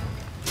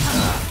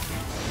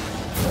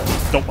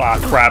 Don't, ah,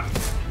 crap.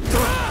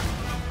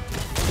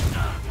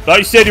 Thought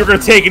you said you were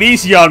gonna take it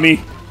easy on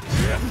me.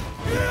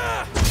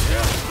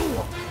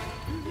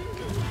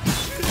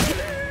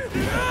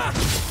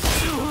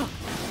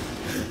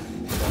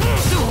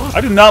 I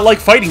do not like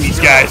fighting these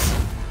guys.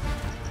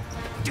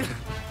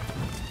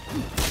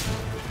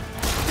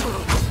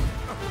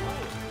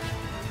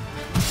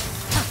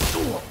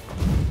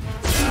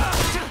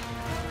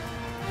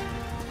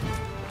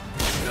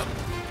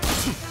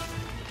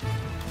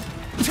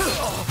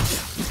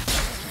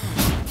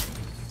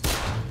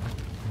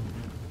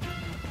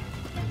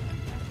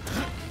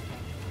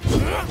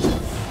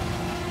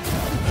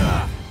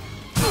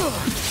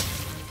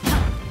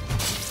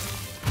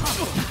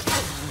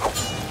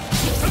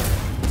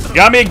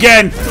 Got me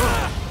again!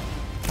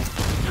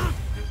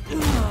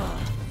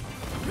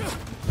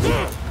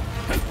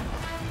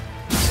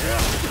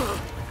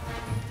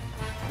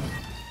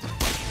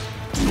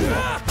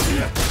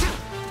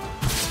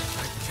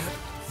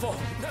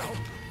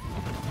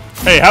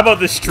 Hey, how about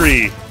this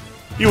tree?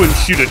 You wouldn't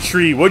shoot a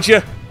tree, would you?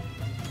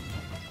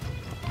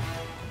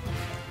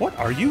 What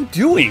are you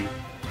doing?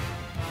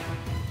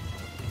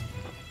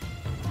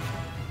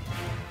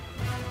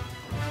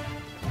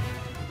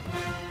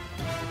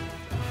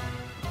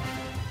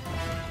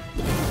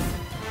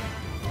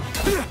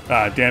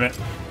 Ah, damn it.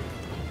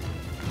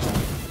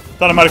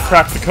 Thought I might have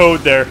cracked the code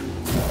there.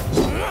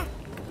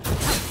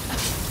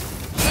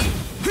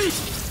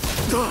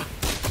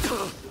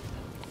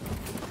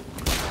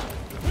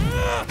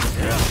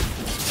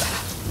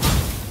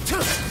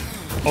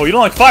 Oh, you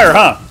don't like fire,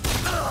 huh?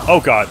 Oh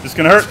god, this is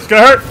gonna hurt, it's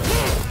gonna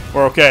hurt!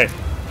 We're okay.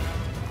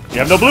 You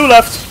have no blue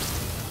left.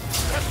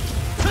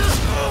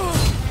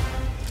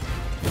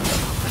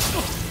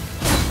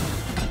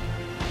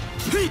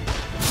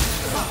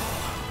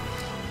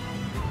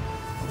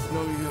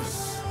 No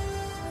use.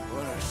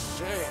 What a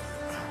shame.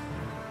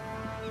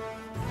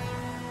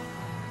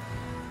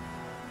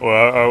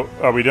 Well,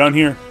 are we done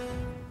here?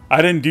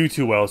 I didn't do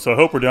too well, so I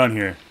hope we're done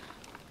here.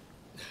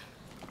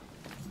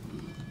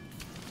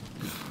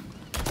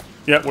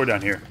 Yep, we're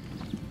done here.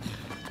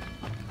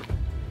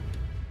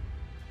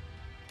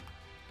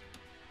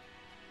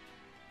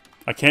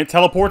 I can't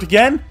teleport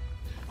again?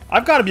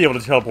 I've got to be able to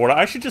teleport.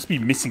 I should just be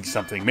missing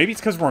something. Maybe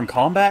it's because we're in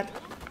combat?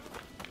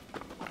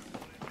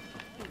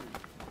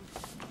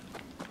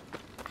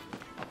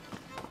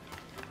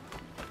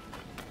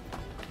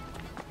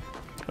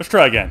 Let's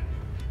try again.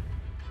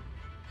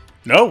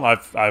 No,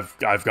 I've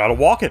got to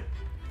walk it.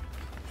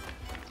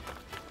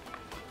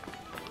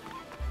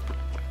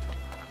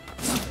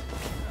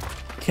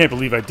 Can't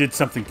believe I did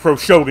something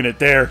pro-Shogunate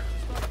there.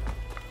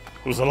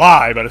 It was a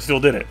lie, but I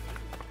still did it.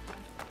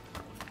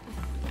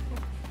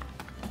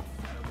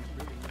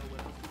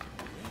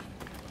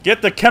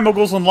 Get the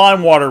chemicals and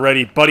lime water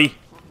ready, buddy.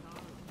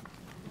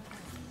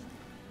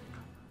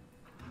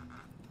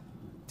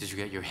 Did you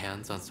get your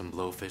hands on some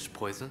blowfish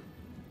poison?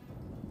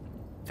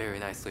 Very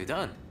nicely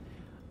done.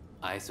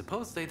 I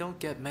suppose they don't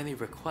get many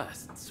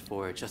requests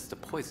for just the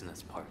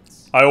poisonous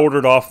parts. I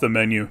ordered off the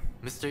menu.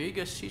 Mr.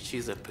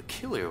 Igashichi's a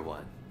peculiar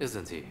one,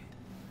 isn't he?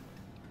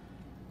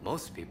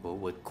 Most people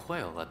would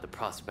quail at the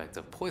prospect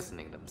of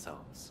poisoning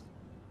themselves.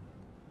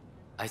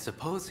 I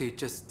suppose he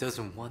just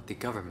doesn't want the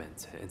government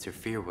to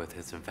interfere with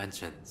his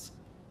inventions.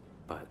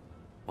 But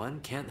one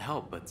can't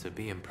help but to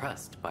be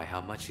impressed by how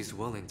much he's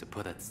willing to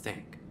put at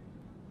stake.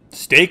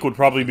 Steak would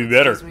probably be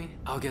better. Excuse me,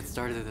 I'll get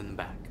started in the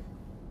back.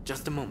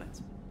 Just a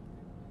moment.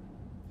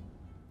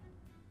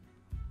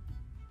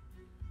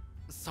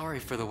 Sorry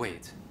for the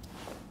wait.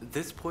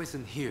 This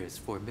poison here is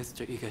for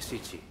Mr.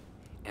 Igashichi,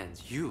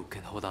 and you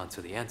can hold on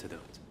to the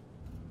antidote.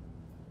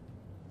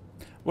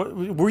 What,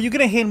 were you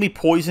gonna hand me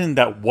poison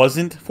that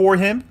wasn't for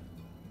him?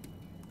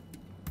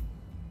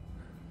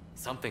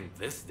 Something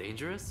this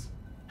dangerous?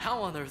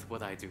 How on earth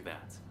would I do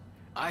that?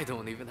 I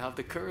don't even have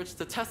the courage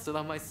to test it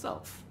on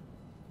myself.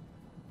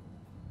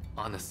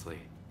 Honestly,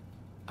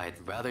 I'd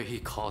rather he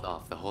called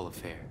off the whole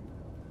affair.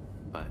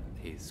 But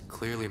he's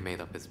clearly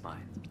made up his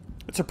mind.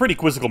 It's a pretty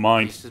quizzical He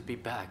mind. should be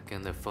back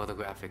in the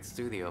photographic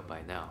studio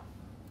by now.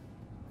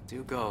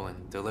 Do go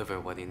and deliver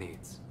what he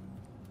needs.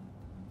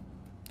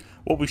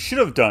 What we should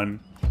have done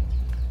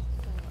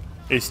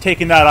is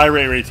taken that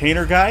irate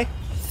retainer guy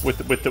with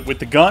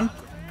the gun.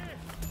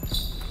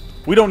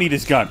 We don't need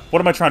his gun. What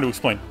am I trying to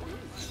explain?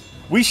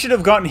 We should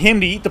have gotten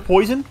him to eat the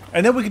poison,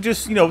 and then we could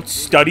just, you know,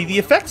 study the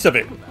effects of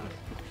it.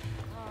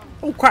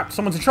 Oh crap,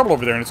 someone's in trouble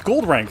over there, and it's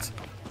gold ranked.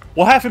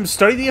 We'll have him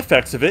study the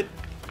effects of it,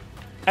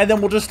 and then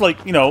we'll just,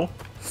 like, you know,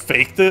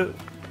 fake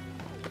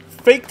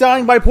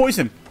dying by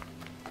poison.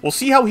 We'll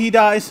see how he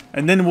dies,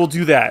 and then we'll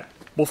do that.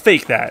 We'll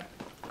fake that.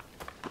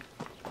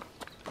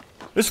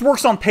 This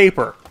works on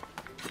paper.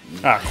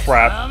 Ah,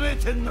 crap.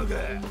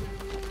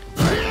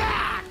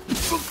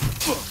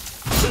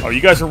 Oh, you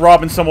guys are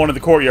robbing someone in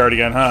the courtyard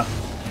again, huh?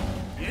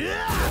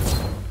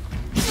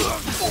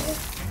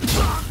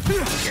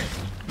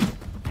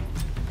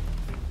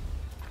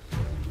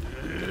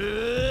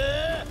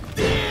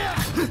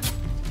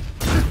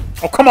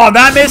 Oh, come on,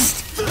 that missed!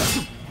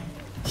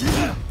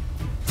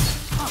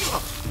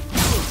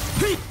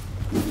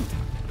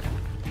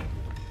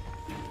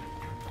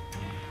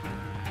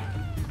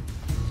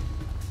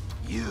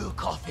 You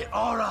cough it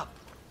all up.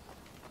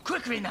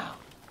 Quickly now.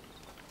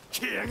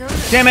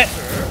 Damn it!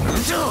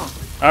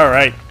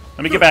 Alright,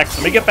 let me get back,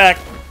 let me get back.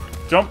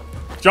 Jump,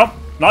 jump,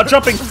 not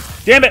jumping.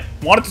 Damn it,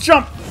 wanted to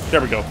jump.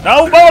 There we go.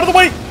 No, I'm out of the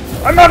way!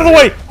 I'm out of the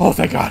way! Oh,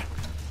 thank God.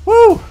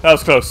 Woo, that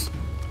was close.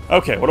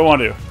 Okay, what do I want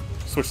to do?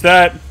 Switch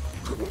that.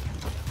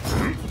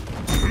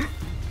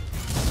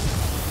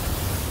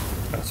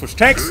 Switch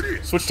tanks.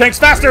 Switch tanks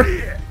faster.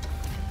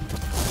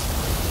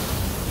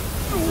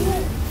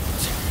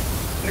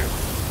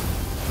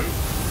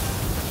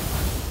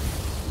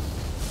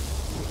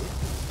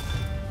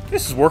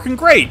 This is working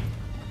great.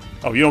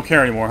 Oh, you don't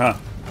care anymore, huh?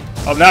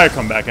 Oh, now you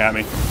come back at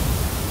me.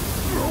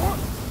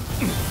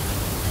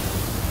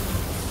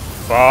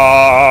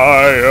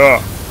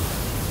 Fire!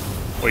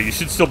 Wait, you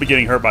should still be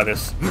getting hurt by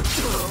this.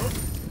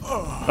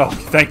 Oh,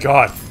 thank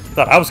God.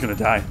 Thought I was gonna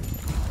die.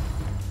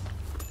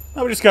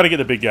 Now we just gotta get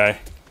the big guy.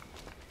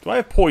 Do I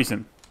have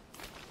poison?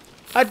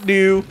 I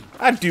do.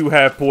 I do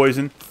have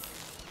poison.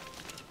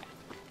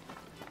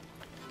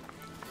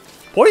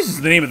 Poison's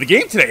the name of the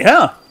game today,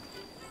 huh?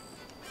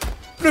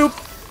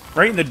 Bloop.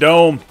 Right in the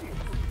dome.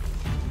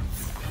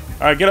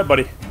 Alright, get up,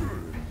 buddy.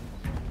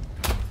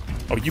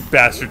 Oh, you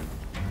bastard.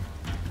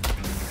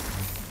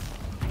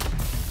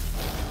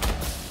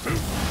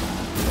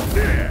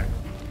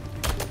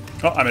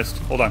 Oh, I missed.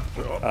 Hold on.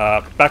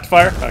 Back to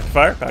fire. Back to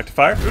fire. Back to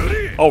fire.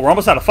 Oh, we're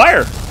almost out of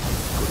fire.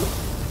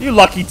 You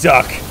lucky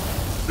duck.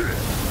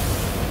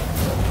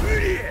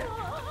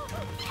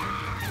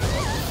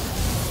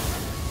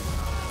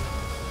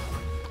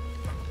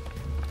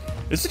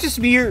 Is it just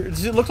me, or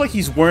does it look like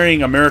he's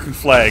wearing American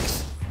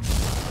flags?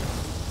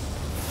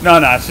 No,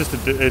 no, it's just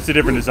it's a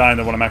different design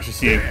than what I'm actually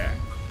seeing.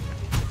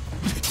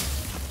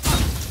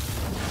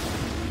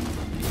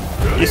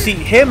 You see,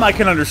 him I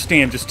can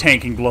understand just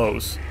tanking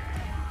blows.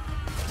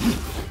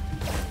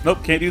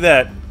 Nope, can't do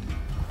that.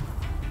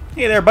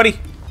 Hey there, buddy.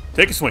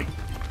 Take a swing.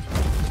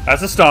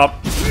 That's a stomp.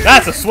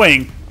 That's a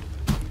swing.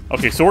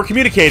 Okay, so we're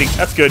communicating.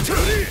 That's good.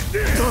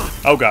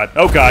 Oh, God.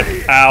 Oh, God.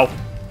 Ow.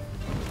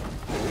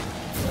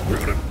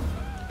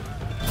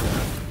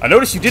 I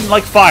noticed you didn't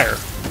like fire.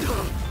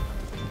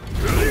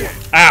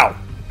 Ow.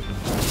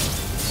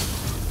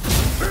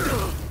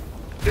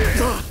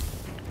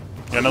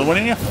 Got another one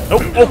in you?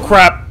 Nope. Oh,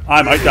 crap.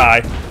 I might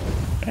die.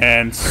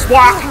 And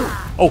swack.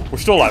 Oh, we're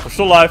still alive. We're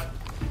still alive.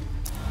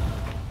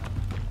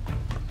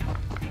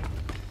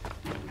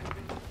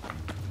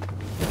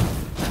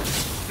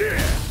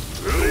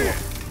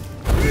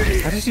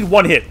 I just need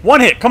one hit. One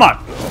hit. Come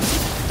on.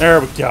 There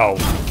we go.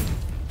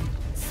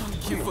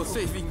 Thank you for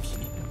saving me.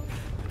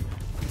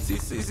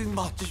 This isn't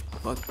much,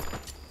 but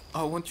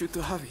I want you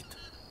to have it.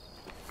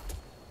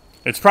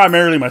 It's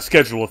primarily my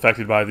schedule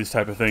affected by this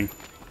type of thing.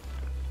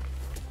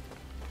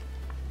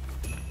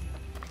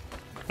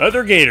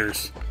 Leather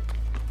Gators.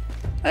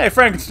 Hey,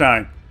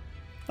 Frankenstein.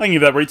 I can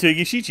give that right to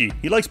Igashichi.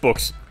 He likes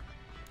books.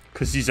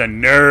 Because he's a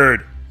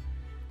nerd.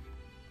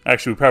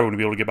 Actually, we probably wouldn't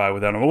be able to get by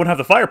without him. I wouldn't have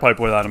the fire pipe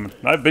without him.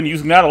 I've been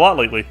using that a lot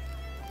lately.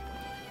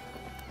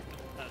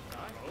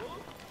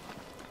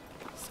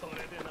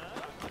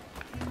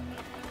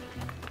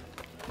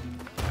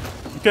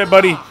 Okay,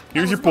 buddy.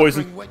 Here's your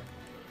poison.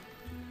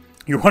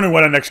 You're wondering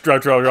what an extra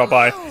drop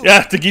by.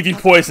 Yeah, to give you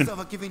poison.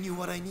 Giving you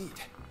what I need.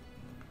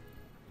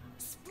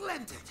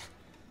 Splendid.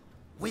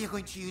 We are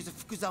going to use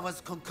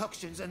Fukuzawa's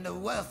concoctions and the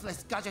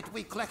worthless gadget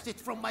we collected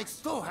from my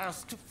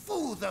storehouse to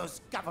fool those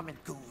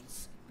government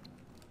goons.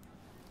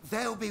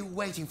 They'll be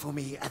waiting for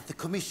me at the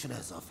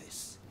commissioner's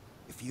office.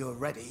 If you're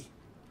ready,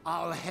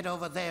 I'll head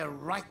over there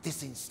right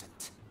this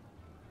instant.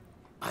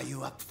 Are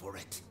you up for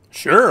it?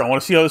 Sure, I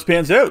want to see how this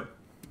pans out.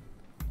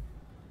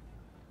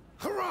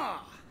 Hurrah!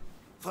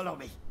 Follow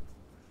me.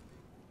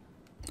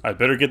 I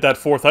better get that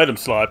 4th item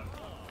slot.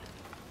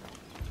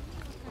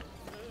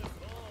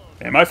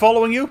 Am I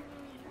following you?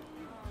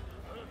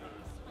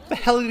 Where the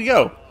hell did he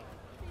go?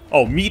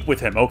 Oh, meet with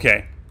him.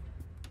 Okay.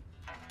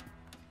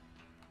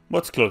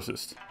 What's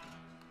closest?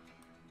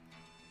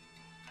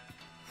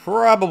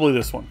 Probably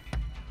this one.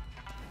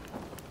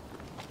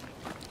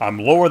 I'm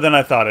lower than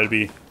I thought I'd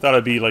be. Thought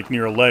I'd be like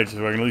near a ledge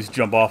so I can at least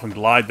jump off and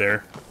glide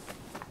there.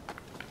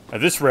 At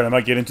this rate, I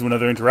might get into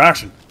another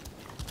interaction.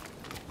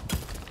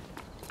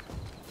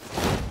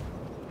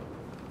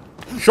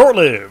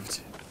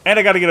 Short-lived! And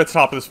I gotta get to the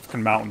top of this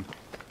fucking mountain.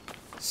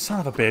 Son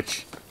of a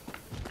bitch.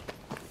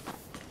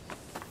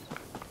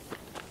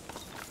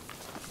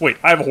 Wait,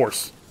 I have a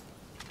horse.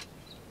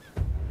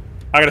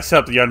 I gotta set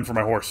up the item for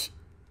my horse.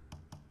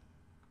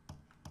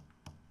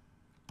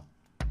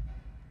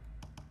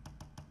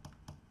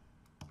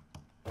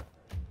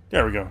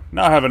 There we go.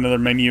 Now I have another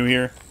menu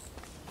here.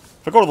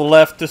 If I go to the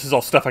left, this is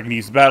all stuff I can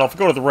use in battle. If I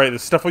go to the right,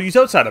 this is stuff I'll use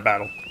outside of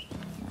battle.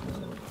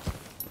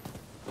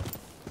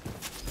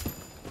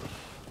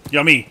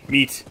 Yummy.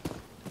 Meat.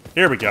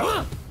 Here we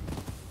go.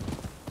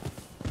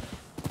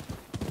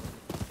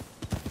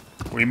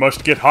 We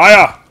must get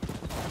higher!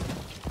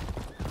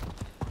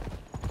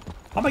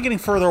 How am I getting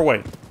further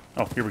away?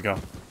 Oh, here we go.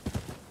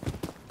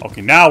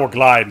 Okay, now we're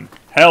gliding.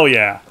 Hell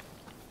yeah.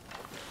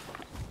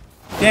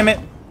 Damn it.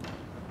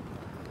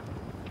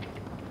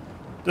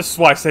 This is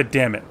why I said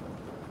damn it.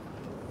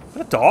 Is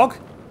that a dog?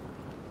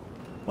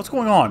 What's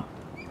going on?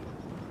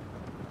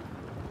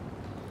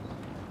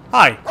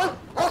 Hi.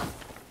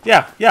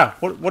 Yeah.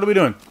 What are we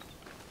doing?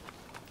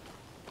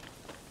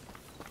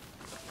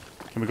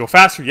 Can we go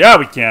faster? Yeah,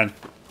 we can.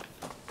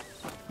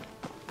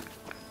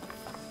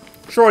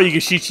 Sure,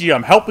 Igashichi,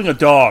 I'm helping a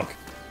dog.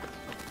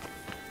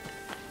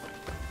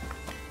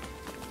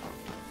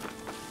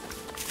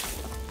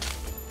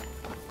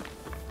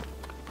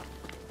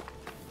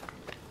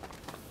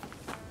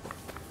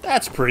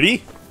 That's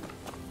pretty.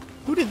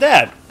 Who did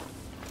that?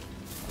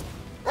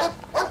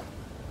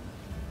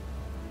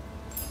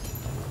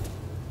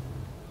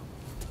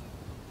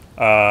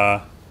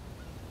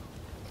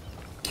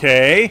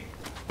 Okay.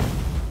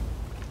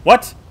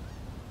 What?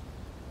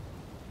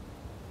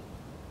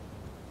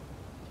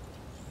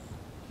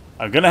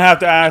 I'm gonna have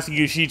to ask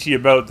Igashichi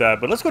about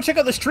that, but let's go check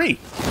out this tree.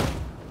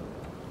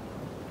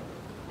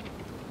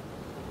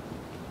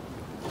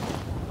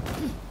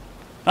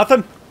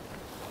 Nothing.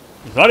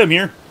 There's not him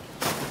here.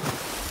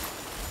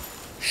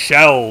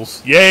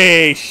 Shells.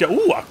 Yay!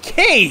 Ooh, a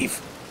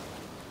cave!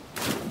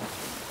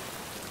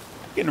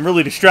 Getting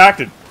really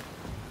distracted.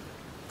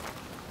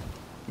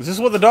 Is this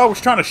what the dog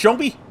was trying to show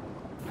me?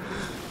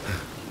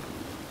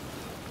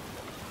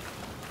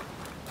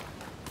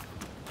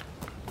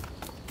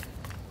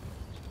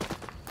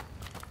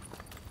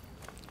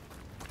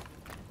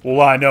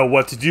 Well, I know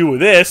what to do with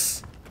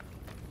this.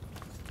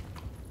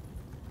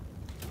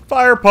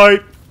 Fire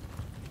pipe.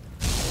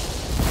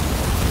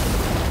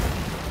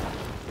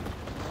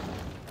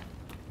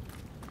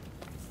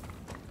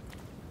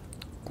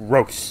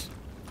 Gross.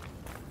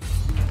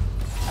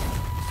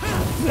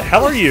 Who the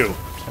hell are you?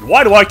 And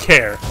why do I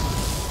care?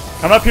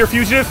 Come up here,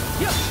 fugitive.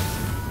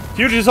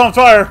 Fugitive's on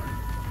fire.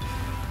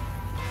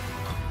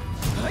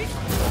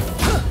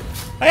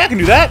 Hey, I can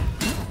do that.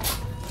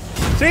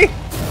 See?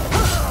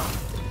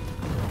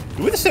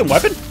 Do we have the same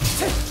weapon?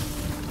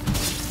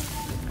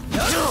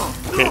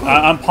 Okay,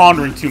 I'm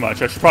pondering too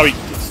much. I should probably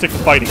stick to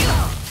fighting.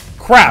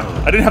 Crap!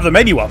 I didn't have the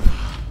menu up.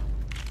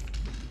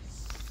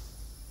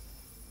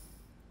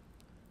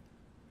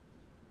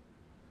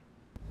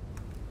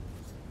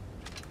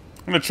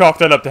 I'm gonna chalk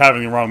that up to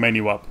having the wrong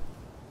menu up.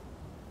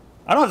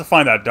 I don't have to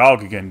find that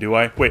dog again, do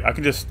I? Wait, I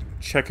can just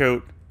check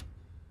out...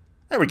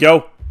 There we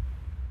go.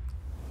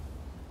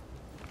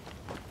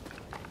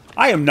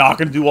 I am not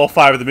gonna do all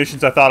 5 of the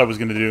missions I thought I was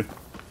gonna do.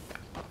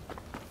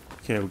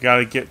 Okay, we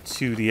gotta get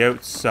to the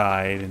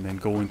outside and then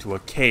go into a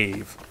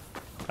cave.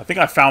 I think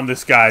I found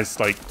this guy's,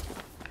 like,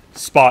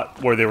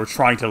 spot where they were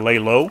trying to lay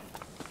low.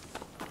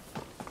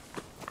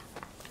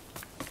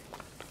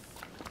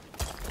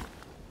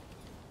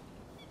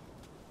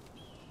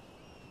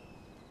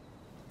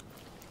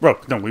 Bro,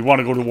 no, we want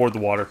to go toward the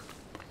water.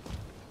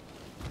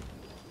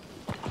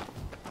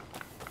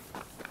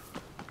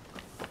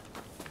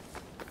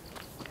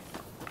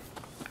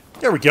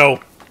 There we go.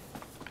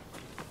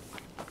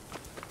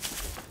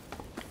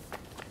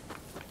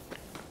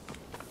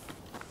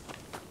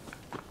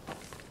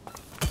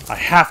 I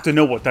have to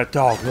know what that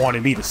dog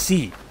wanted me to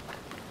see.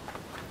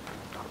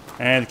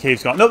 And the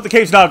cave's gone. Nope, the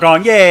cave's not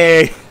gone.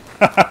 Yay!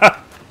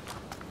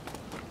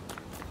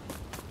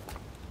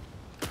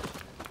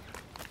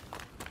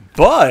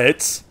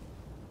 But...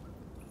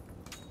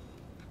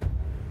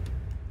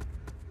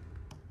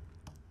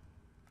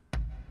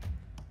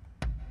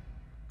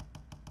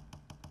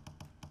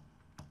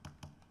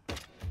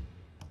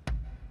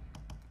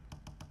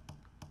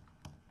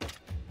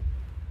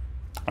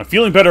 I'm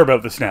feeling better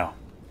about this now.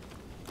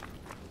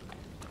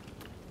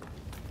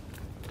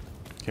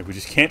 Okay, we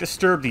just can't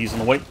disturb these on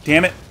the way.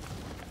 Damn it.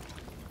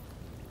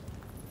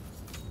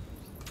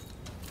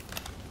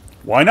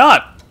 Why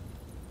not?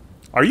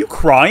 Are you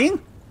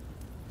crying?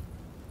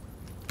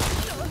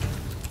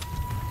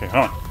 Okay,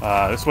 hold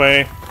on. This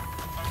way.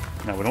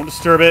 No, we don't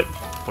disturb it.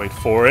 Wait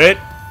for it.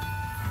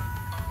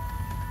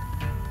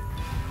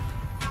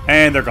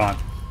 And they're gone.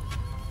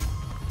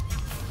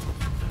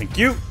 Thank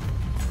you.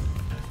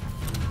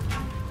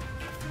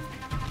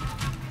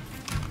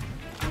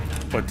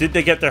 But did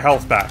they get their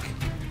health back?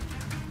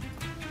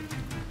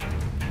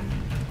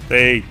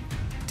 They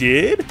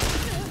did?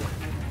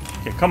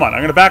 Okay, come on.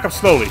 I'm gonna back up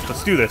slowly.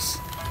 Let's do this.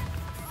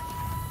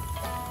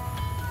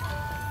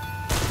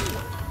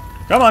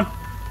 Come on.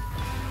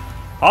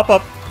 Hop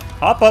up.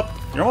 Hop up.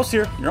 You're almost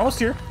here. You're almost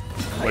here.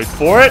 Wait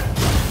for it.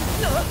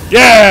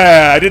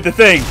 Yeah! I did the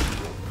thing.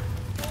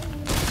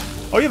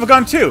 Oh, you have a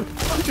gun too.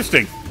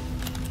 Interesting.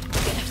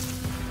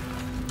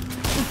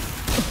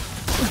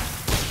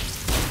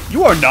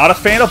 You are not a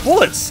fan of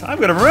bullets.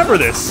 I'm gonna remember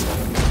this.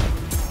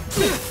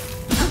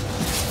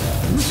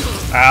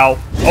 Ow.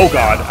 Oh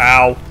god.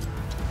 Ow.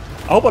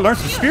 I hope I learned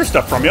some spear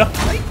stuff from you.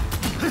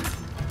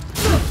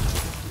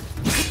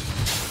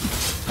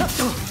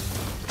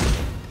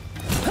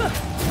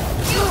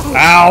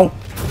 Ow.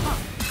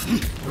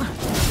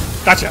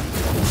 Gotcha.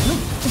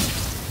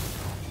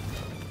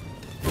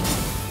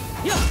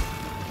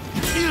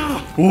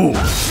 Ooh.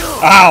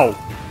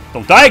 Ow.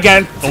 Don't die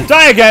again. Don't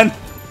die again.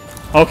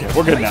 Okay,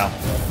 we're good now.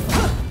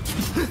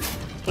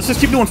 Let's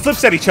just keep doing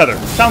flips at each other.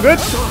 Sound good?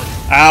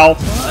 Ow.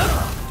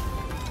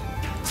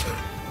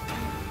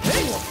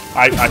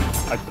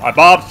 I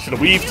bobbed. Should have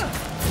weaved.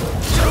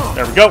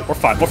 There we go. We're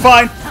fine. We're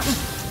fine.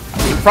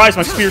 I'm surprised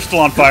my spear's still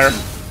on fire.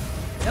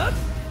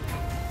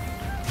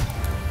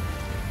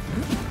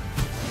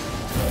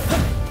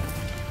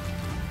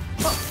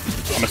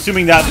 I'm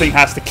assuming that thing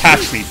has to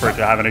catch me for it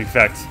to have an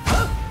effect.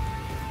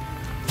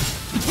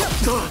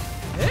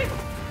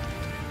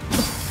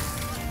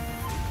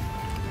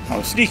 I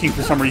was sneaking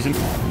for some reason.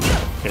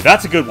 Okay,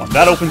 that's a good one.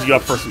 That opens you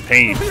up for some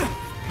pain.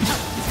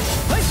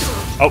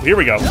 Oh, here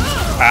we go.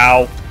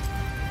 Ow.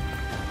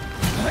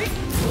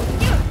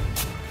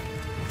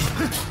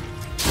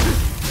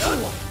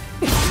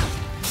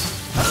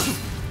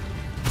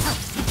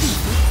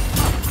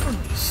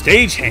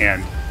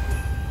 Stagehand.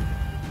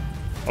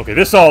 Okay,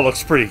 this all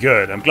looks pretty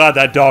good. I'm glad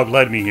that dog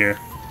led me here.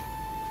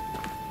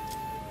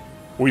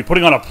 Were you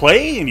putting on a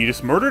play and you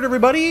just murdered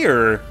everybody,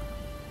 or...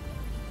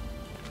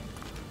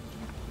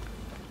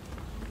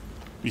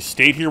 You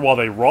stayed here while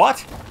they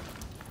rot?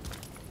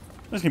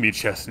 There's gonna be a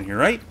chest in here,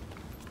 right?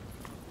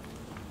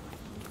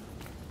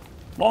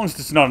 As long as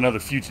it's not another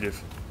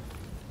fugitive.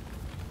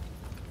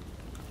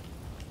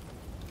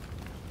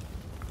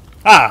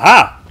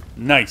 Aha!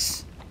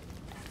 Nice.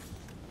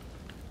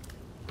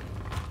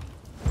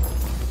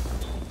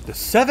 The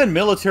 7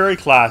 military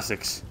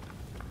classics.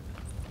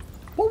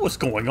 What was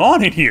going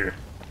on in here?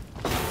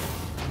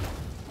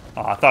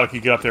 Oh, I thought I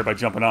could get up there by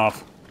jumping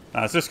off.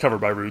 It's just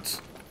covered by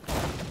roots.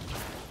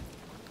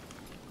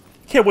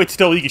 Can't wait to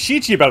tell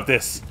Igashichi about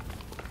this.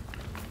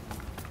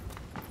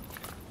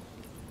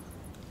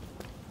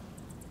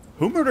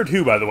 Who murdered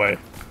who, by the way?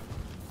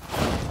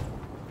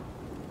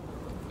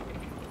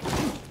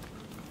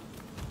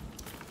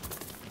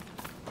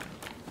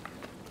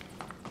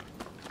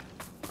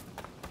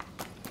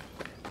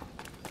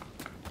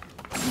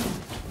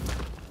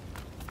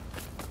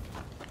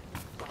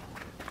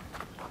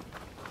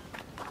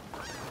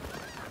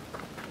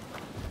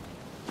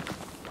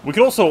 We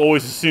could also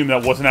always assume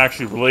that wasn't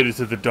actually related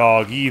to the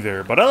dog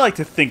either, but I like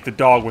to think the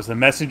dog was the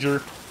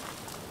messenger.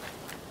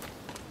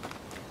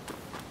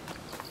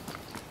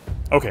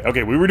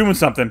 Okay, we were doing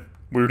something.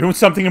 We were doing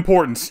something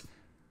important.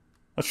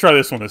 Let's try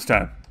this one this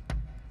time.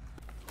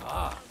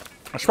 I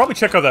should probably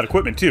check out that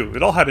equipment too.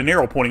 It all had an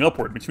arrow pointing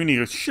upward, which means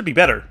it should be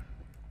better.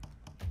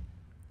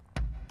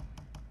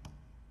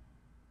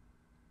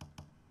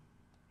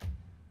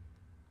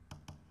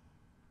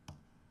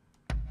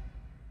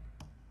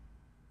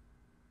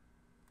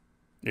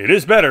 It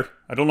is better.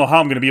 I don't know how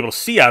I'm going to be able to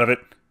see out of it.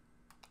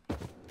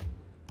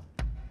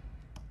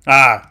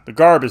 Ah, the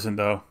garb isn't,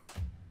 though.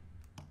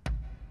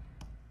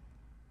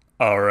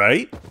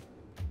 Alright.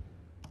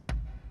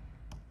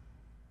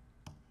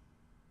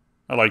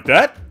 I like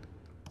that.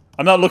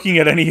 I'm not looking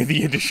at any of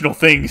the additional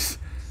things.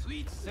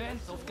 Sweet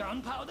sense of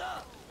gunpowder.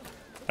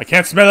 I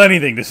can't smell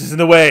anything. This is in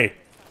the way.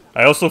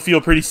 I also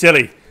feel pretty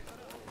silly.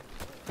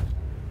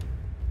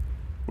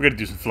 We're going to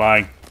do some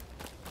flying.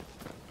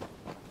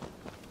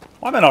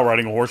 Why am I not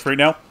riding a horse right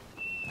now?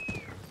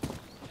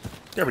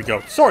 There we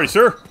go. Sorry,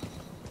 sir.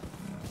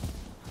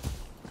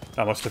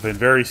 That must have been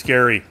very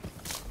scary.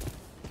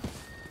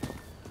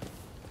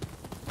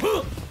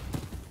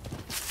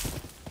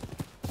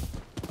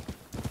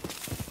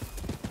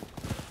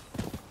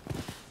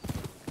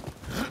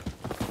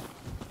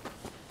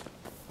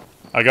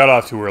 I got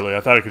off too early. I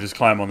thought I could just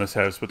climb on this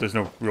house, but there's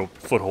no real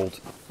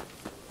foothold.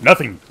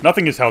 Nothing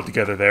is held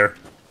together there.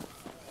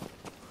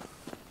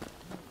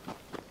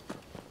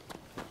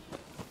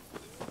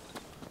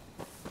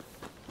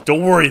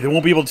 Don't worry, they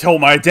won't be able to tell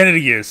what my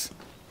identity is.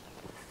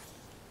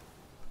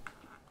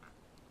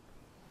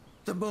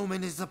 The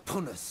moment is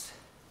upon us.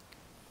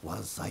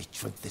 Once I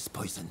drink this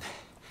poison,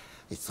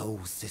 its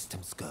all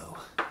systems go.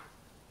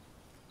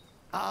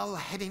 I'll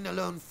head in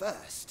alone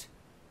first.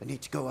 I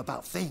need to go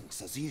about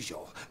things as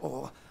usual,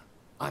 or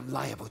I'm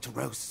liable to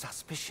rouse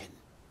suspicion.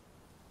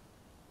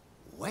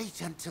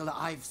 Wait until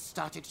I've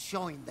started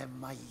showing them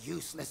my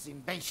useless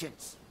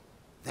inventions.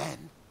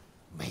 Then,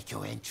 make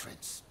your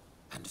entrance.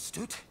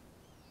 Understood?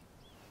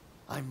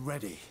 I'm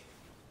ready.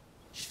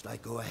 Should I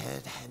go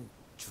ahead and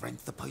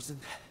drink the poison?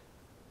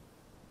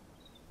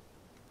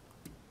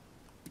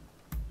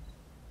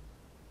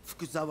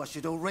 Fukuzawa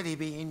should already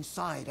be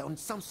inside on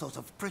some sort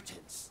of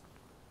pretense.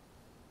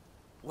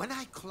 When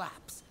I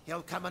collapse,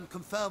 he'll come and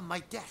confirm my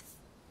death.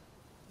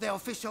 The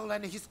official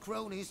and his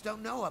cronies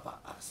don't know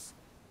about us,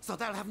 so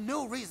they'll have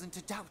no reason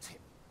to doubt him.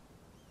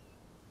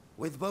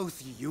 With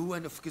both you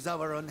and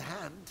Fukuzawa on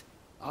hand,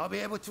 I'll be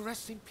able to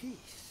rest in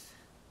peace.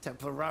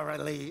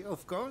 Temporarily,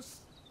 of course.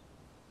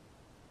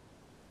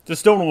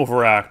 Just don't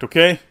overact,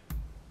 okay?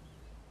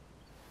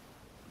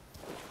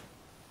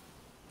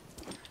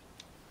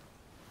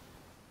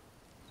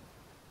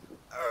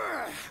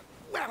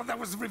 Well, that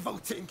was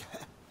revolting.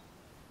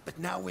 But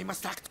now we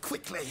must act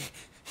quickly.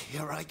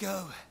 Here I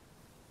go.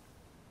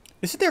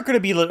 Isn't there going to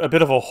be a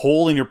bit of a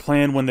hole in your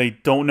plan when they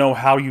don't know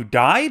how you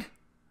died?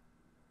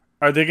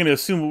 Are they going to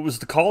assume it was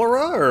the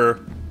cholera,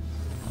 or...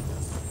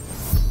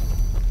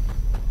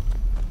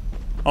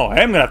 Oh, I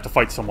am going to have to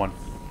fight someone.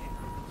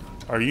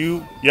 Are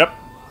you... Yep.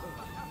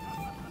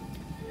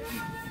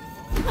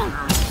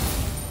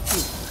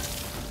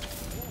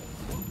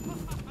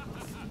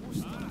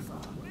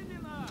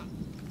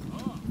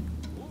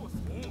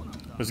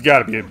 There's got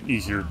to be an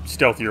easier,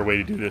 stealthier way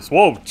to do this.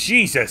 Whoa,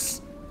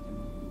 Jesus!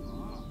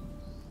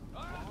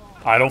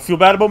 I don't feel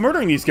bad about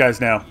murdering these guys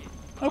now.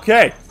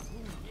 Okay.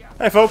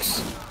 Hey, folks.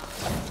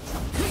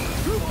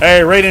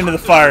 Hey, right into the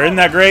fire. Isn't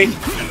that great?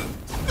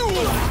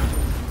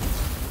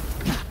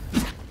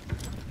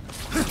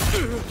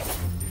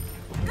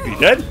 Are you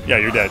dead? Yeah,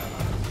 you're dead.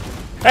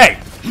 Hey!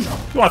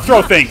 You want to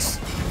throw things?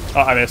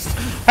 Oh, I missed.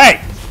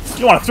 Hey!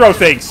 You want to throw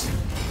things?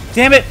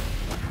 Damn it!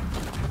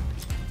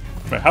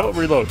 Wait, how about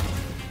reload?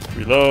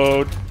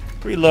 Reload.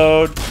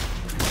 Reload.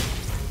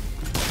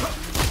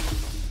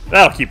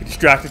 That'll keep you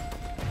distracted.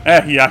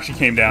 He actually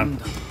came down.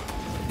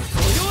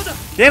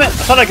 Damn it!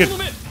 I thought I could...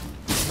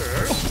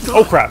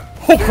 Oh, crap.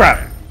 Oh,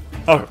 crap!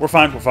 Okay, we're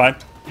fine. We're fine.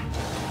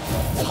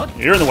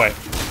 You're in the way.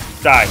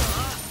 Die.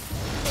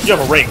 You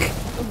have a rake.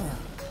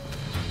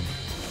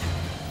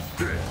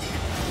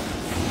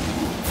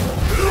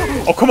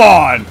 Oh, come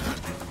on!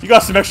 You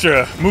got some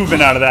extra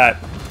movement out of that.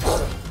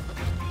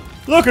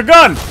 Look, a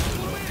gun!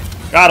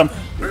 Got him.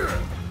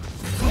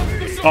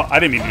 Oh, I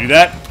didn't mean to do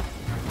that.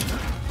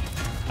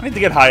 I need to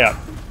get high up.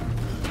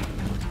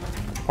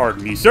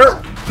 Pardon me,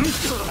 sir.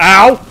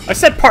 Ow! I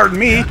said pardon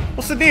me.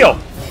 What's the deal?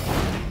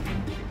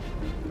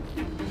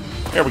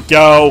 There we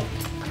go.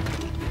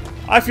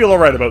 I feel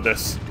alright about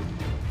this.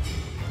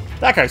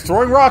 That guy's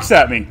throwing rocks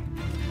at me.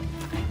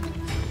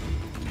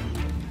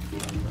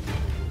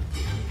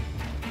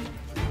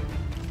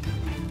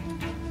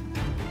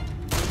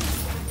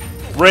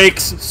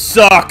 Rakes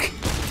suck.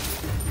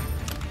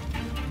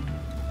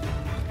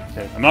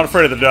 Okay, I'm not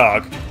afraid of the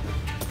dog.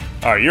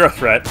 Alright, you're a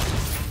threat.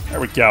 There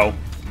we go.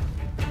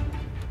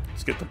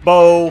 Let's get the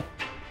bow.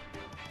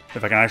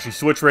 If I can actually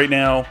switch right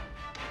now.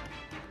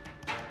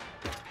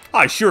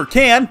 I sure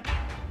can.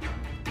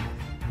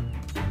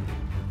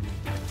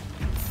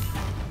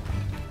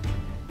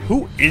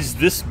 Who is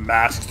this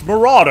masked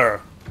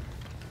marauder?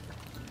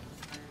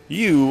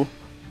 You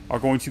are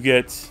going to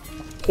get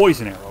a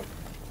poison arrow.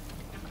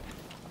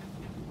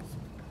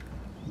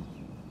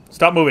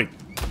 Stop moving.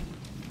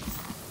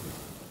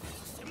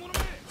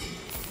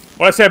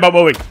 What'd I say about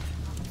moving?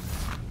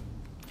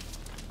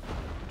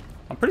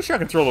 I'm pretty sure I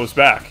can throw those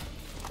back.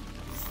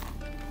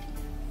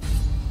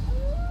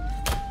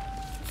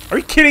 Are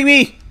you kidding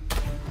me?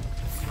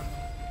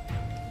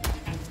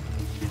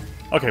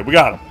 Okay, we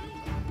got him.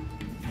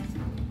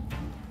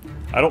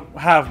 I don't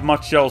have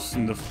much else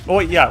in the... Oh,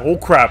 wait, yeah. Oh,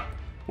 crap.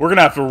 We're going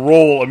to have to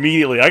roll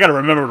immediately. I got to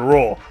remember to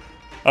roll.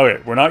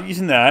 Okay, we're not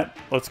using that.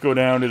 Let's go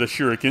down to the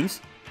shurikens.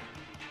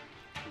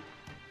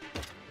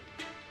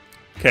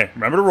 Okay,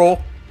 remember to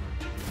roll.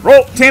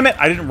 Roll! Damn it!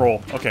 I didn't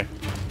roll. Okay.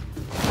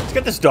 Let's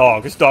get this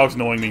dog. This dog's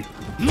annoying me.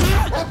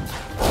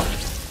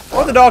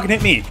 Or the dog can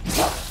hit me.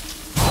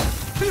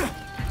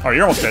 Oh,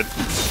 you're almost dead.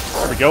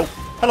 There we go.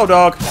 Hello,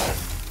 dog.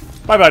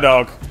 Bye-bye,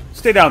 dog.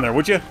 Stay down there,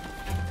 would you?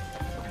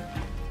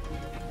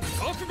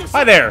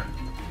 Hi there.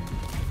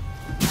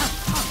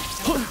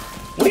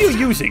 What are you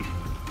using?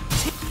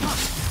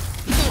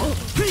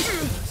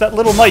 It's that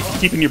little knife you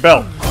keep in your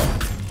belt.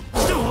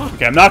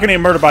 Okay, I'm not going to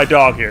get murdered by a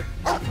dog here.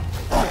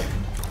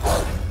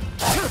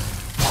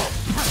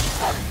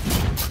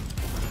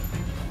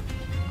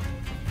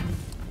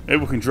 Maybe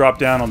we can drop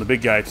down on the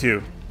big guy,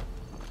 too.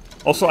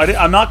 Also,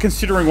 I'm not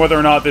considering whether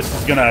or not this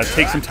is going to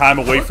take some time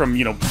away from,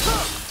 you know,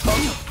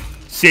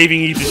 saving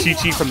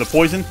Igashichi from the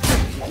poison.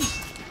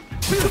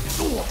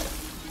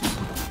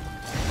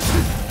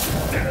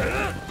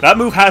 That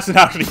move hasn't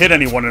actually hit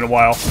anyone in a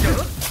while.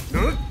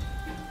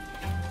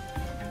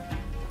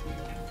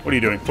 What are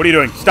you doing? What are you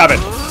doing? Stop it!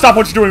 Stop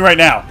what you're doing right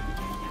now!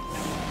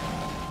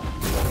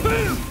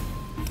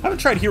 I haven't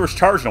tried Hero's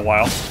Charge in a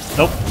while.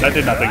 Nope, that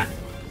did nothing.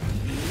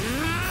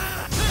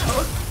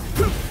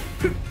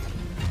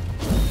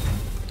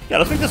 Yeah,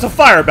 let's make this a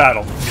fire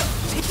battle.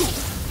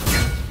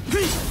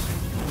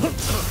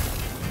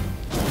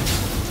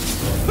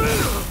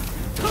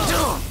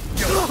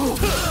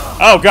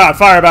 Oh god,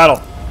 fire battle!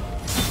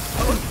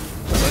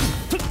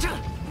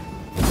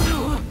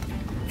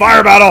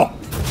 Fire battle!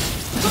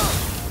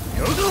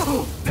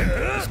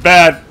 It's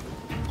bad.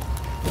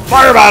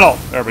 Fire battle!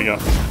 There we go.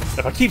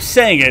 If I keep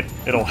saying it,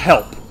 it'll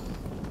help.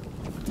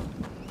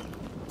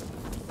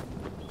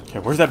 Okay,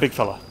 where's that big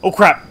fella? Oh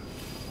crap!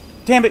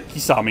 Damn it, he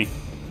saw me.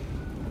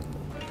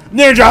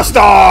 Ninja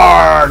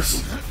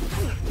stars!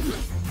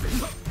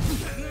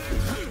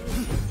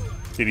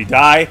 Did he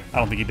die? I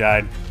don't think he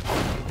died.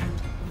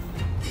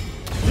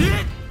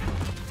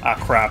 Ah,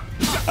 crap.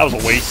 That was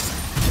a waste.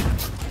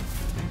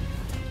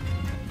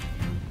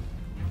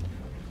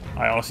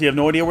 I honestly have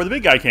no idea where the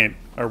big guy came,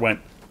 or went.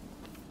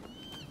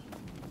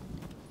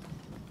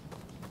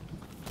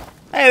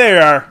 Hey, there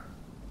you are.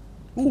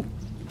 Ooh.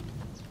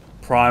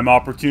 Prime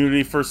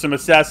opportunity for some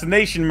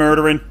assassination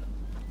murdering.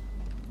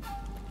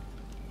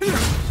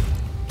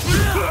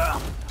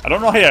 I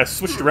don't know how you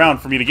switched around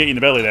for me to get you in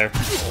the belly there.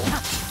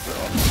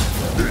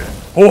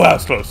 Oh, that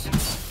was close.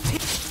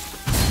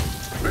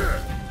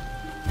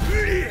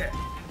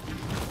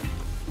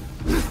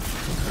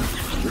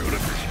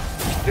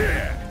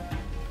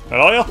 That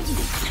all you?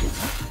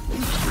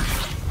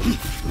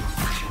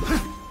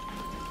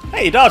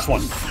 Hey, you dodged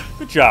one.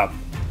 Good job.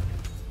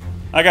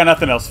 I got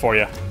nothing else for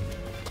you.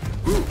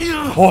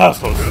 Oh, that was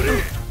close.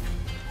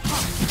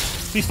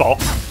 Please fall.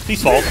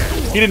 Please fall.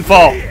 He didn't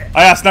fall.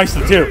 I asked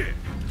nicely, too.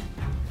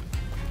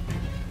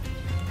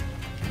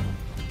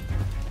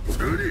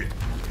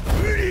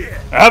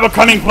 I have a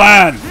cunning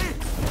plan!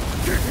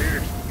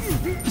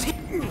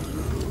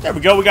 There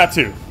we go, we got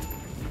two.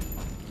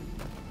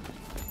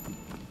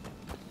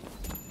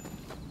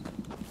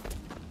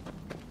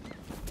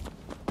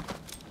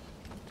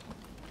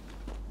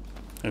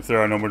 If there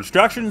are no more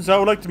distractions, I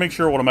would like to make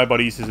sure one of my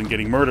buddies isn't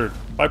getting murdered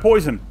by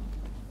poison.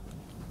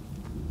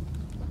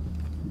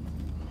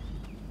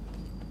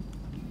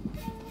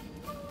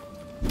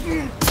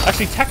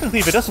 Actually, technically,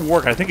 if it doesn't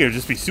work, I think it would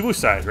just be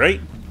suicide, right?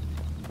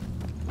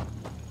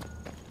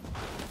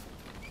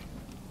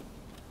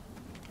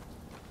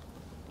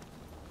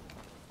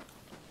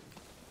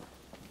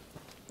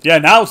 Yeah,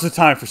 now's the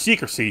time for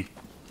secrecy.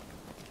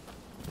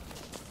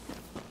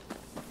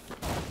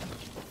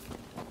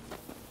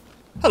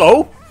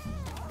 Hello?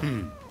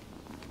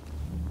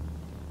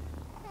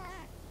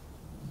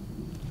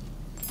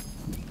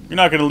 You're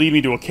not gonna lead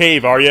me to a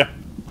cave, are you?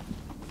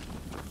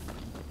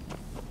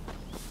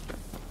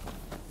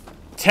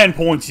 10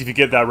 points if you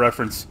get that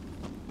reference.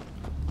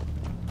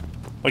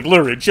 Like,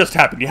 literally, it just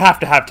happened. You have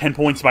to have 10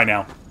 points by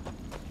now.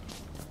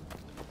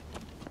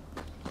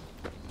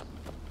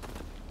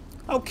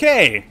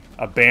 Okay.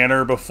 A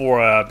banner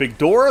before a big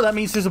door. That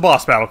means there's a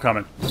boss battle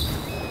coming.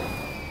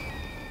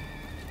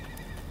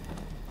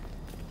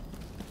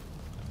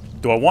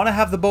 Do I want to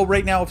have the bow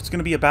right now if it's going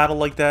to be a battle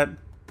like that?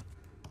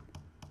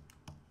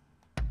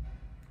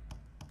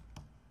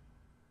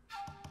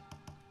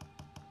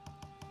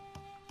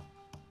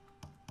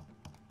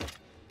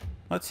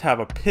 Let's have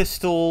a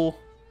pistol.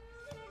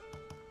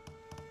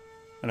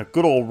 And a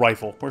good old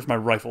rifle. Where's my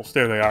rifles?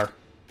 There they are.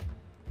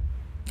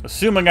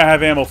 Assuming I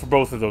have ammo for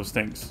both of those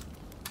things.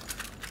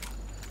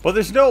 But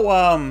there's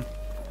no,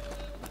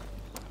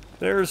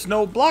 there's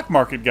no black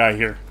market guy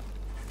here.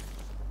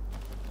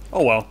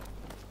 Oh well.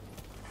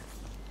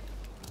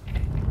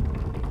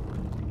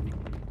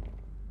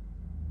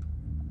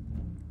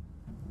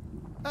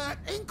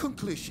 In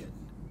conclusion,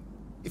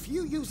 if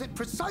you use it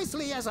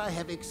precisely as I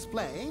have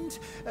explained,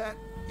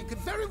 it could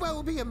very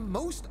well be a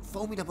most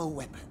formidable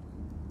weapon.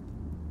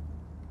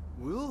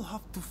 We'll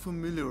have to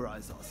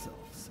familiarize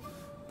ourselves,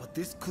 but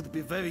this could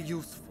be very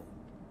useful.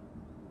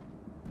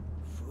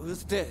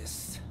 Who's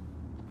this?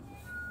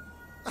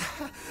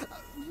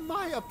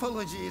 My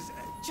apologies.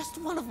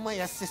 Just one of my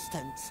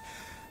assistants.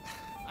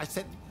 I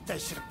said they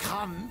should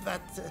come,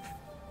 but...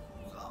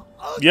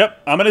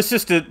 Yep, I'm an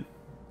assistant.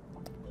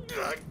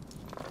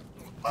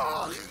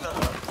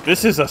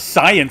 This is a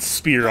science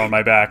spear on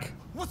my back.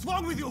 What's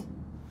wrong with you?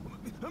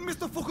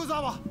 Mr.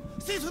 Fukuzawa,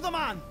 see to the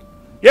man!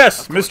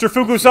 Yes, Mr.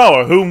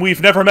 Fukuzawa, whom we've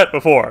never met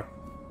before.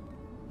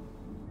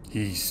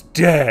 He's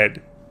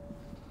dead.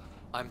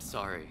 I'm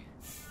sorry.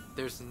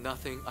 There's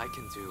nothing I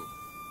can do.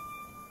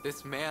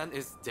 This man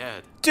is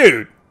dead.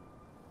 Dude.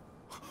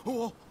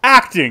 Oh,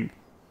 Acting.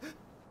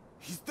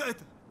 he's dead.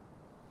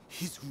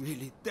 He's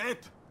really dead.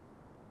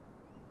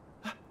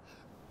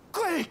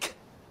 Quick!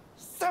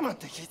 Summon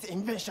his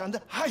invention and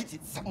hide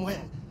it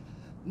somewhere.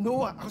 No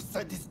one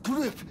outside this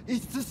group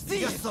is to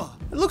see it.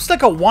 It looks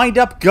like a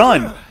wind-up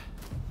gun.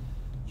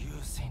 You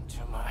think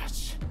too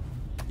much.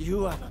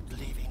 You are not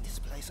leading.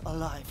 guys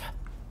alive.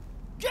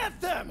 Get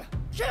them!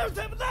 Kill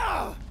them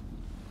now!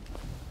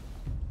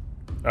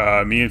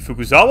 Me and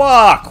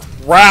Fukuzawa!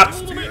 Crap!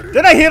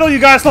 Did I handle you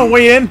guys on the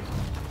way in?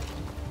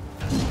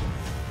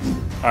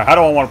 Alright, how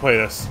do I want to play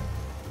this?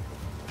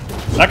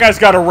 That guy's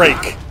got a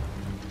rake.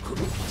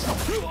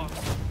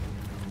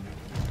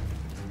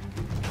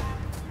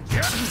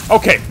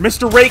 Okay,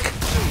 Mr. Rake.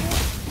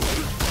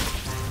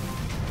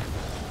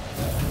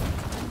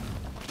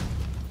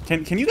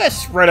 Can you guys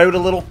spread out a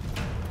little?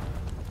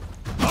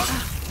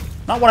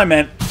 Not what I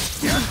meant.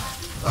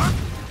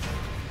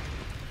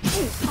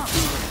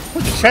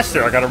 Where's the chest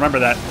there? I gotta remember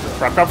that.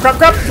 Crap, crap, crap,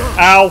 crap!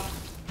 Ow!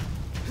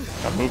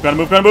 Gotta move, gotta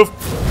move, gotta move.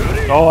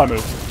 Oh, I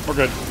moved. We're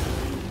good.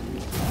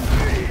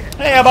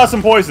 Hey, how about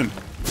some poison?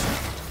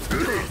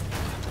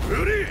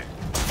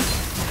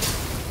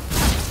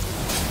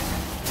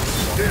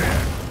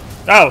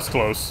 That was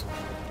close.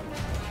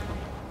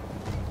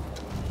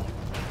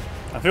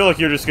 I feel like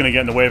you're just gonna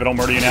get in the way if I don't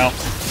murder you now.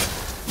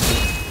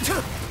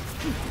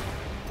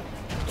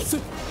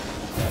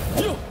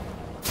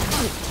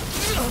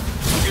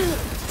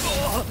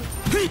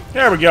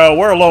 There we go,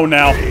 we're alone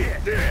now.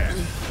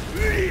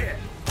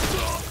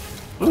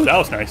 Ooh, that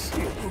was nice. I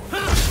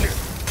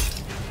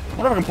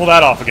wonder if I can pull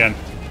that off again.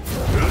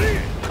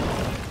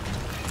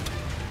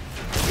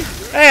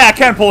 Hey, I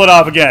can pull it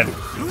off again.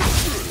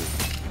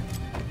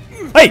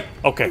 Hey!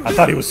 Okay, I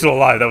thought he was still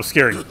alive. That was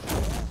scary.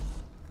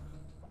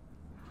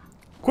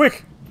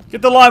 Quick!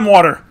 Get the lime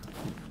water!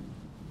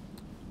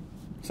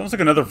 Sounds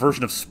like another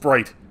version of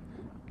Sprite.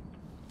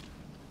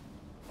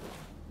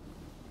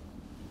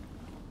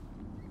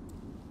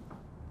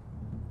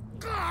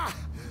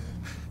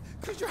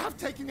 Could you have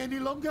taken any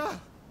longer?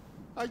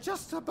 I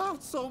just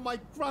about saw my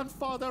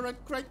grandfather and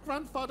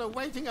great-grandfather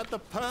waiting at the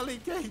pearly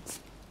gate.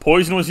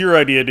 Poison was your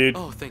idea, dude.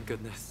 Oh, thank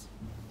goodness.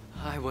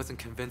 I wasn't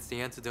convinced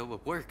the antidote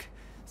would work,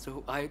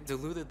 so I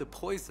diluted the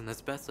poison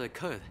as best I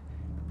could.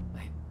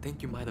 I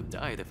think you might have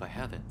died if I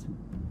hadn't.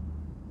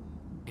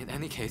 In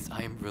any case,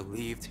 I am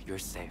relieved you're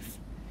safe.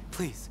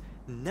 Please,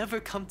 never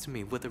come to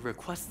me with a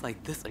request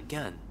like this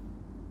again.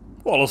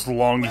 Well, as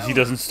long as he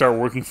doesn't start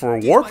working for a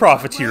war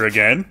profiteer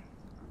again.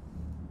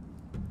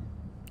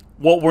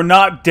 Well, we're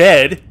not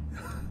dead.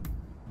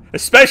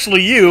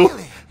 Especially you.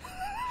 Really?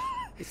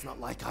 It's not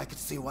like I could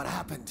see what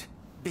happened.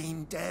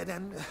 Being dead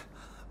and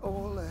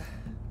all...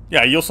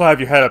 Yeah, you also have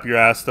your head up your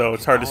ass, though.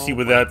 It's hard to see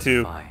with that,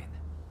 too. Fine.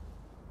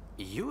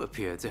 You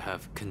appear to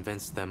have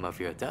convinced them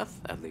of your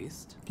death, at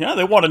least. Yeah,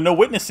 they wanted no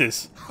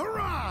witnesses.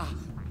 Hurrah!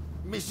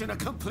 Mission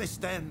accomplished,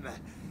 then.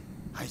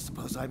 I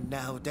suppose I'm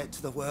now dead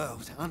to the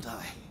world, aren't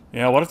I?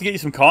 Yeah, we'll have to get you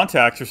some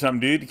contacts or something,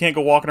 dude. You can't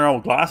go walking around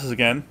with glasses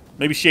again.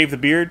 Maybe shave the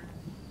beard.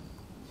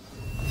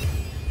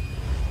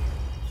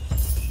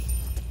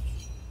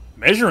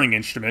 Measuring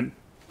instrument?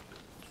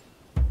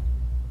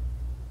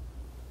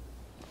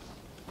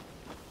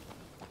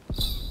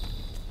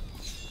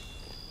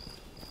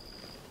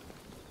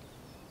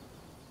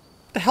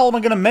 What the hell am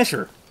I gonna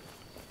measure?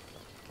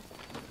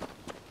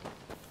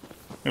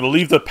 I'm gonna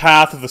leave the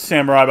path of the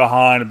samurai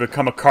behind and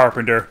become a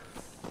carpenter.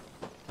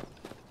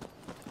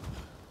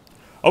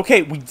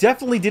 Okay, we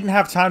definitely didn't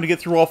have time to get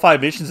through all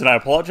 5 missions, and I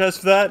apologize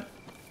for that.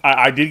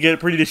 I did get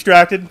pretty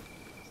distracted.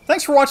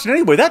 Thanks for watching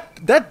anyway.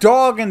 That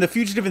dog and the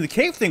fugitive in the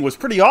cave thing was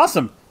pretty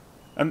awesome.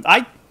 And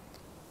I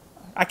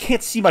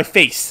can't see my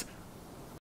face.